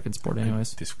not American sport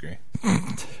anyways. Disagree.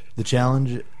 The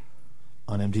Challenge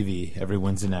on MTV every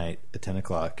Wednesday night at 10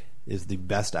 o'clock is the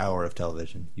best hour of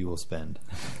television you will spend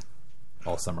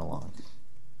all summer long.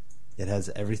 It has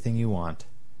everything you want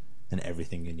and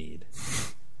everything you need.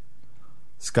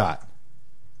 Scott,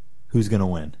 who's going to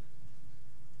win?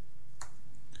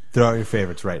 Throw out your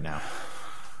favorites right now.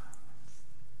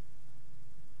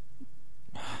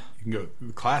 You can go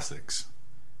the classics.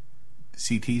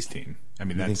 CT's team. I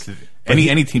mean, that's think-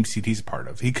 any team CT's a part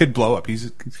of. He could blow up. He's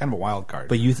kind of a wild card.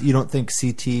 But you don't think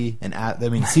CT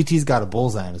CT's got a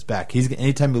bullseye on his back.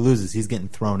 Anytime he loses, he's getting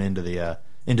thrown into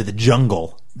the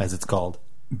jungle, as it's called.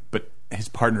 But his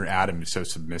partner Adam is so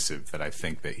submissive that I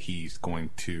think that he's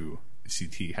going to.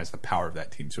 CT has the power of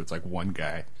that team, so it's like one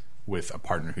guy with a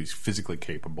partner who's physically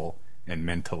capable and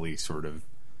mentally sort of,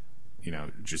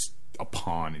 just a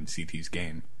pawn in CT's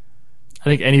game. I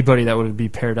think anybody that would be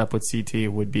paired up with CT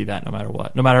would be that no matter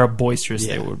what. No matter how boisterous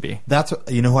they would be. That's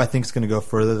who I think is going to go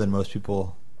further than most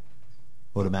people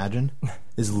would imagine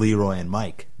is Leroy and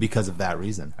Mike because of that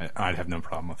reason. I'd have no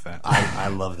problem with that. I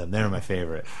love them. They're my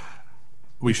favorite.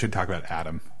 We should talk about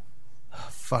Adam.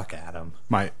 Fuck Adam.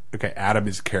 Adam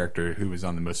is a character who was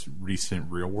on the most recent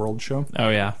Real World show, Oh,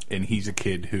 yeah. and he's a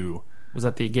kid who. Was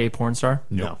that the gay porn star?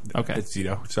 No. Okay. It's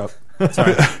Zito. What's up?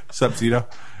 Sorry. What's up, Zito?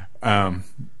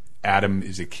 Adam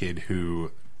is a kid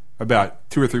who, about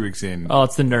 2 or 3 weeks in, Oh,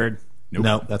 it's the nerd. Nope.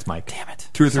 No, that's Mike. Damn it.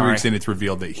 2 or 3 Sorry. weeks in, it's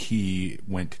revealed that he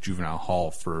went to juvenile hall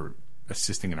for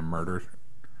assisting in a murder.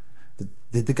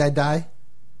 Did the guy die?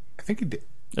 I think he did.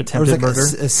 Or was Attempted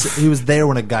murder. he was there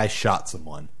when a guy shot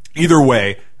someone. Either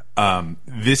way,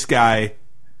 this guy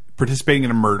participating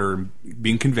in a murder,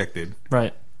 being convicted,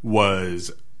 Right.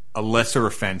 was a lesser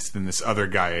offense than this other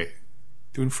guy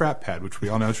doing frat pad, which we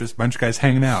all know is just a bunch of guys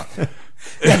hanging out.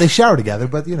 Yeah, they shower together,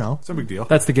 but It's no big deal.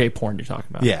 That's the gay porn you're talking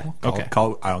about. Yeah. Okay.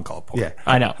 I don't call it porn. Yeah.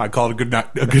 I know. I call it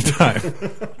a good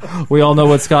time. We all know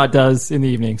what Scott does in the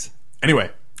evenings. Anyway,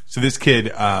 so this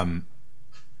kid,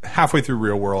 halfway through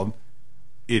Real World,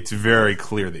 it's very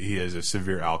clear that he has a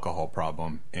severe alcohol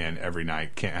problem, and every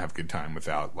night can't have a good time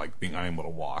without being unable to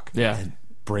walk. Yeah. and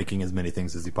breaking as many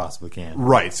things as he possibly can.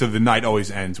 Right, so the night always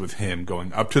ends with him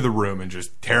going up to the room and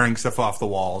just tearing stuff off the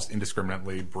walls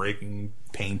indiscriminately, breaking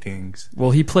paintings.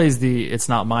 Well, he plays the "it's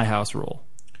not my house" role.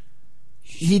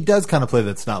 He does kind of play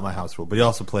that's not my house rule, but he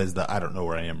also plays the I don't know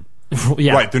where I am.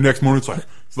 Yeah. Right, the next morning it's like,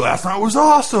 last night was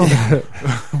awesome.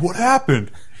 What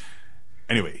happened?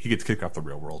 Anyway, he gets kicked off the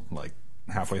Real World like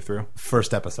halfway through.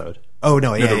 First episode. Oh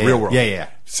no, yeah, The yeah, Real yeah. World. Yeah.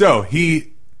 So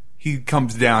he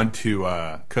comes down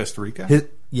to Costa Rica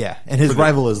And his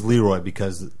rival is Leroy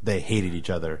because they hated each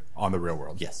other. on the Real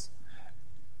World. Yes.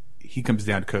 He comes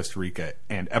down to Costa Rica,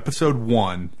 and episode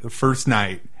 1, the first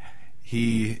night,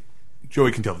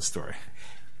 Joey can tell the story.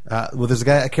 Well, there's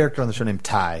a character on the show named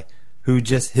Ty, who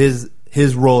just his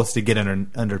role is to get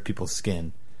under people's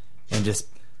skin, and just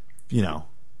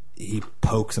he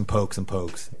pokes and pokes and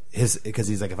pokes because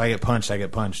he's like, if I get punched, I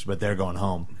get punched, but they're going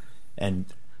home, and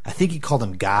I think he called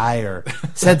him Guy or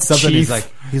said something. He's like,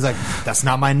 that's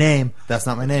not my name,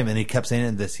 and he kept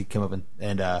saying this. He came up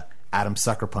and Adam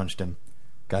sucker punched him,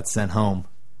 got sent home.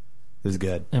 It was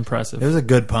good, Impressive. It was a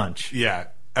good punch. Yeah,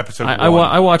 episode 1.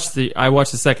 I watched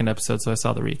the second episode, so I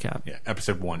saw the recap. Yeah,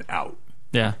 episode 1 out.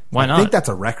 Yeah, why not? I think that's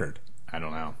a record. I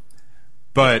don't know.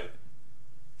 But,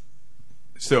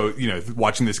 so,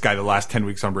 watching this guy the last 10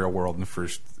 weeks on Real World and the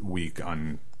first week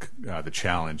on the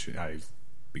challenge, I've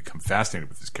become fascinated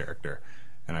with this character.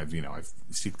 And I've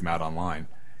seeked him out online.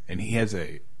 And he has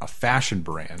a fashion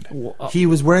brand. He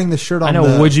was wearing the shirt on I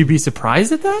know. Would you be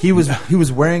surprised at that? He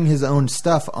was wearing his own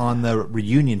stuff on the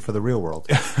reunion for the Real World.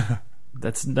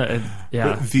 That's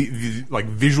yeah. The like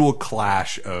visual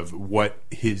clash of what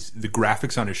the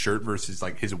graphics on his shirt versus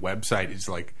like his website is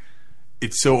like,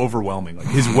 it's so overwhelming. Like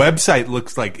his website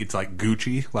looks like it's like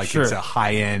Gucci, like Sure. it's a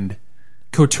high end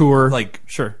Couture, like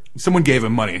sure. someone gave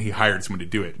him money and he hired someone to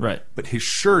do it. Right. But his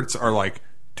shirts are like,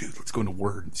 dude, let's go into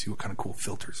Word and see what kind of cool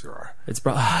filters there are. It's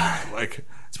probably Like,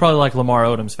 like Lamar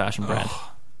Odom's fashion brand.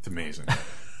 it's amazing.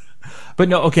 But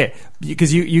no, okay,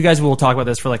 because you guys will talk about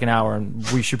this for like an hour, and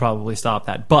we should probably stop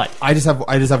that. But I just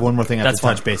have one more thing I have That's to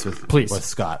touch fine. base with, Please. with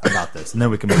Scott about this, and then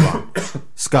we can move on.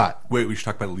 Scott, Wait, we should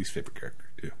talk about the least favorite character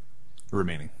too. The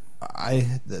remaining.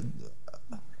 I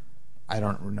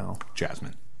don't know.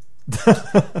 Jasmine.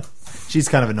 She's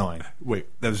kind of annoying. Wait,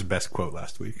 that was the best quote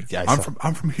last week. Yeah, I saw-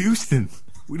 I'm from Houston.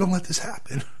 We don't let this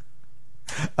happen.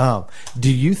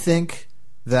 Do you think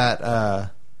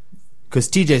that because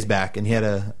TJ's back and he had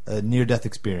a near-death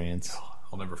experience,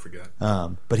 I'll never forget.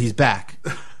 but he's back.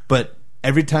 But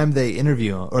every time they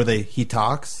interview him or he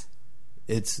talks,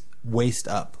 it's waist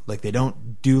up. Like they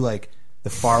don't do like the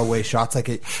far away shots like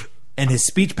it. And his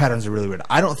speech patterns are really weird.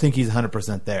 I don't think he's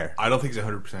 100% there. I don't think he's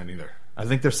 100% either. I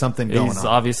think there's something going he's on.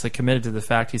 obviously committed to the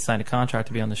fact he signed a contract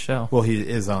to be on the show. Well, he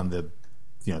is on the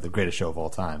greatest show of all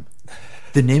time.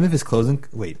 The name of his clothing.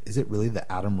 Wait, is it really the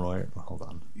Adam Royer? Oh, hold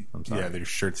on, I'm sorry. Yeah, there's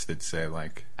shirts that say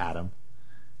like, Adam.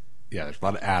 yeah, there's a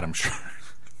lot of Adam shirts.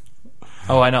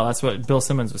 Oh, I know. That's what Bill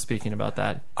Simmons was speaking about.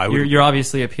 That you're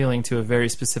obviously appealing to a very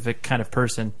specific kind of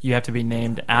person. You have to be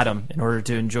named Adam in order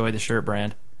to enjoy the shirt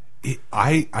brand.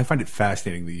 I find it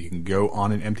fascinating that you can go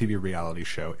on an MTV reality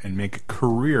show and make a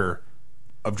career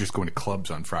of just going to clubs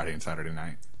on Friday and Saturday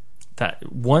night.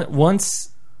 That once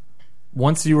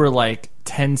you were like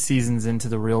 10 seasons into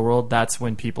the Real World, that's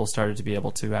when people started to be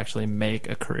able to actually make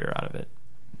a career out of it.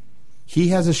 He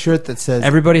has a shirt that says,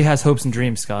 Everybody has hopes and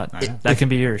dreams, Scott. know. That can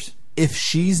be yours. "If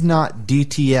she's not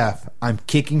DTF, I'm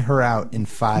kicking her out in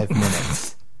 5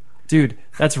 minutes." Dude,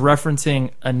 that's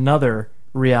referencing another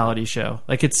reality show.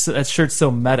 Like that shirt's so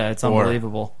meta, it's Or-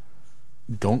 unbelievable.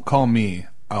 Don't call me,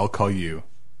 I'll call you,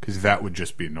 because that would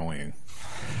just be annoying.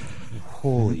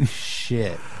 Holy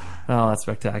shit. Oh, that's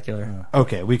spectacular.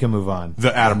 Okay, we can move on.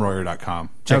 TheAdamRoyer.com.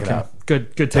 Check okay. it out.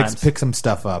 Good times. Pick some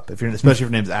stuff up. Especially if your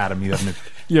name's Adam, you have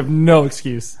You have no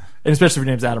excuse. And especially if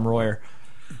your name's Adam Royer.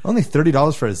 only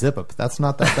 $30 for a zip up. That's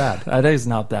not that bad. That is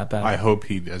not that bad. I hope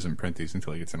he doesn't print these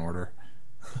until he gets an order.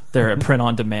 They're a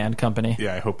print-on-demand company.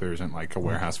 Yeah, I hope there isn't like a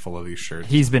warehouse full of these shirts.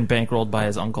 He's been bankrolled by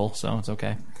his uncle, so it's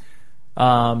okay.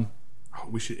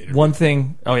 We should interview. One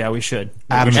thing, oh yeah, we should.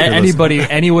 Adam,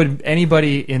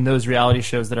 Anybody in those reality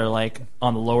shows that are like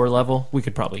on the lower level, we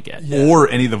could probably get. Or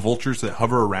any of the vultures that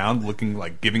hover around looking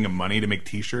like giving him money to make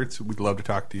t-shirts. We'd love to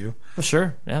talk to you. Well,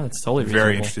 sure, yeah, that's totally reasonable.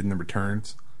 Very interested in the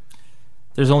returns.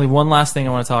 There's only one last thing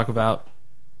I want to talk about.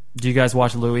 Do you guys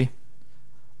watch Louie?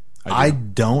 I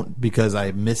don't, because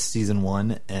I missed season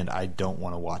 1 and I don't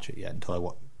want to watch it yet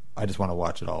until I just want to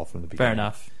watch it all from the beginning. Fair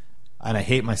enough. And I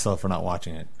hate myself for not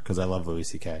watching it because I love Louis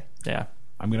C.K. Yeah.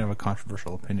 I'm going to have a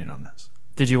controversial opinion on this.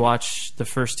 Did you watch the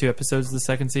first 2 episodes of the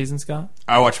second season, Scott?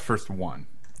 I watched the first one.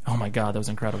 Oh my god, that was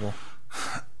incredible.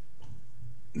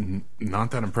 Not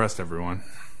that impressed, everyone.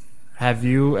 Have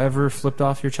you ever flipped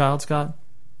off your child, Scott?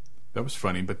 That was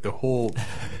funny, but the whole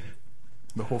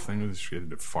thing was she had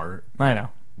to fart. I know.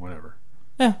 Whatever.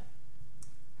 Yeah.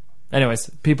 Anyways,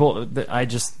 people,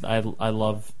 I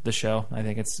love the show. I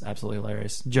think it's absolutely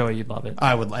hilarious. Joey, you'd love it.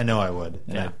 I know I would.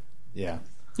 And Yeah. yeah.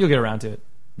 You'll get around to it.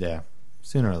 Yeah.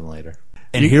 Sooner than later.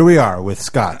 And here we are with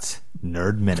Scott's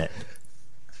Nerd Minute.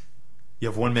 You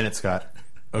have 1 minute, Scott.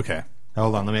 Okay.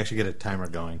 Hold on, let me actually get a timer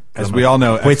going. As we all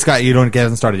know... Wait, Scott, you don't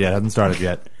hasn't started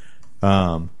yet.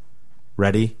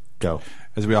 Ready? Go.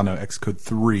 As we all know, Xcode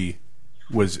 3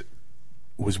 was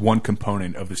one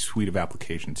component of a suite of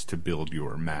applications to build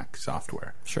your Mac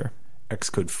software. Sure.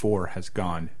 Xcode 4 has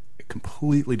gone a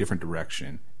completely different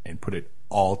direction and put it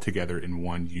all together in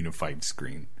one unified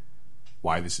screen.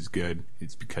 Why this is good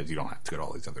is because you don't have to go to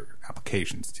all these other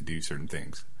applications to do certain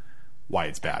things. Why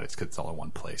it's bad is because it's all in one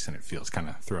place and it feels kind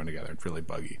of thrown together. It's really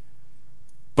buggy.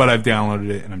 But I've downloaded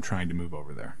it and I'm trying to move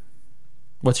over there.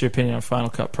 What's your opinion on Final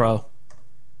Cut Pro?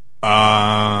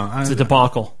 It's a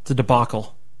debacle. It's a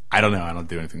debacle. I don't know. I don't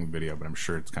do anything with video, but I'm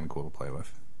sure it's kind of cool to play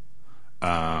with.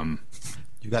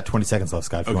 You've got 20 seconds left,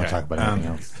 Scott, if you want to talk about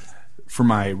anything else. For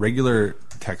my regular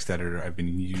text editor, I've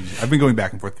been going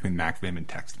back and forth between MacVim and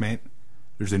TextMate.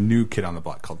 There's a new kit on the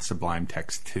block called Sublime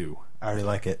Text 2. I already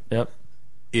like it. Yep.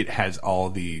 It has all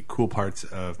the cool parts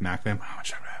of MacVim. How much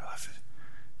time do I have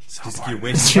left? You're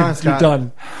wasting time, Scott. You're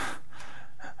done.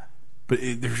 But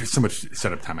there's just so much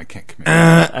setup time I can't commit.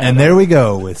 And there we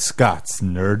go with Scott's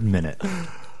Nerd Minute.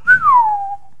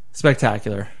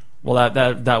 Spectacular. Well,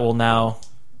 that will now,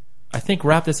 I think,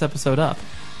 wrap this episode up.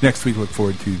 Next week, look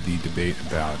forward to the debate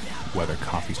about whether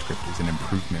CoffeeScript is an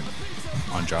improvement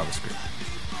on JavaScript.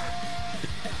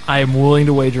 I am willing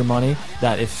to wager money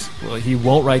that he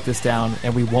won't write this down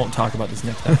and we won't talk about this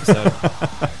next episode.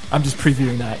 I'm just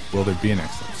previewing that. Will there be a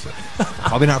next episode?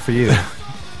 Probably not for you.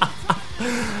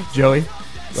 Joey,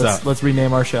 let's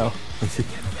rename our show.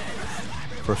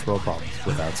 First World Problems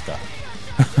without Scott.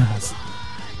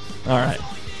 All right.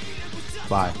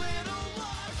 Bye.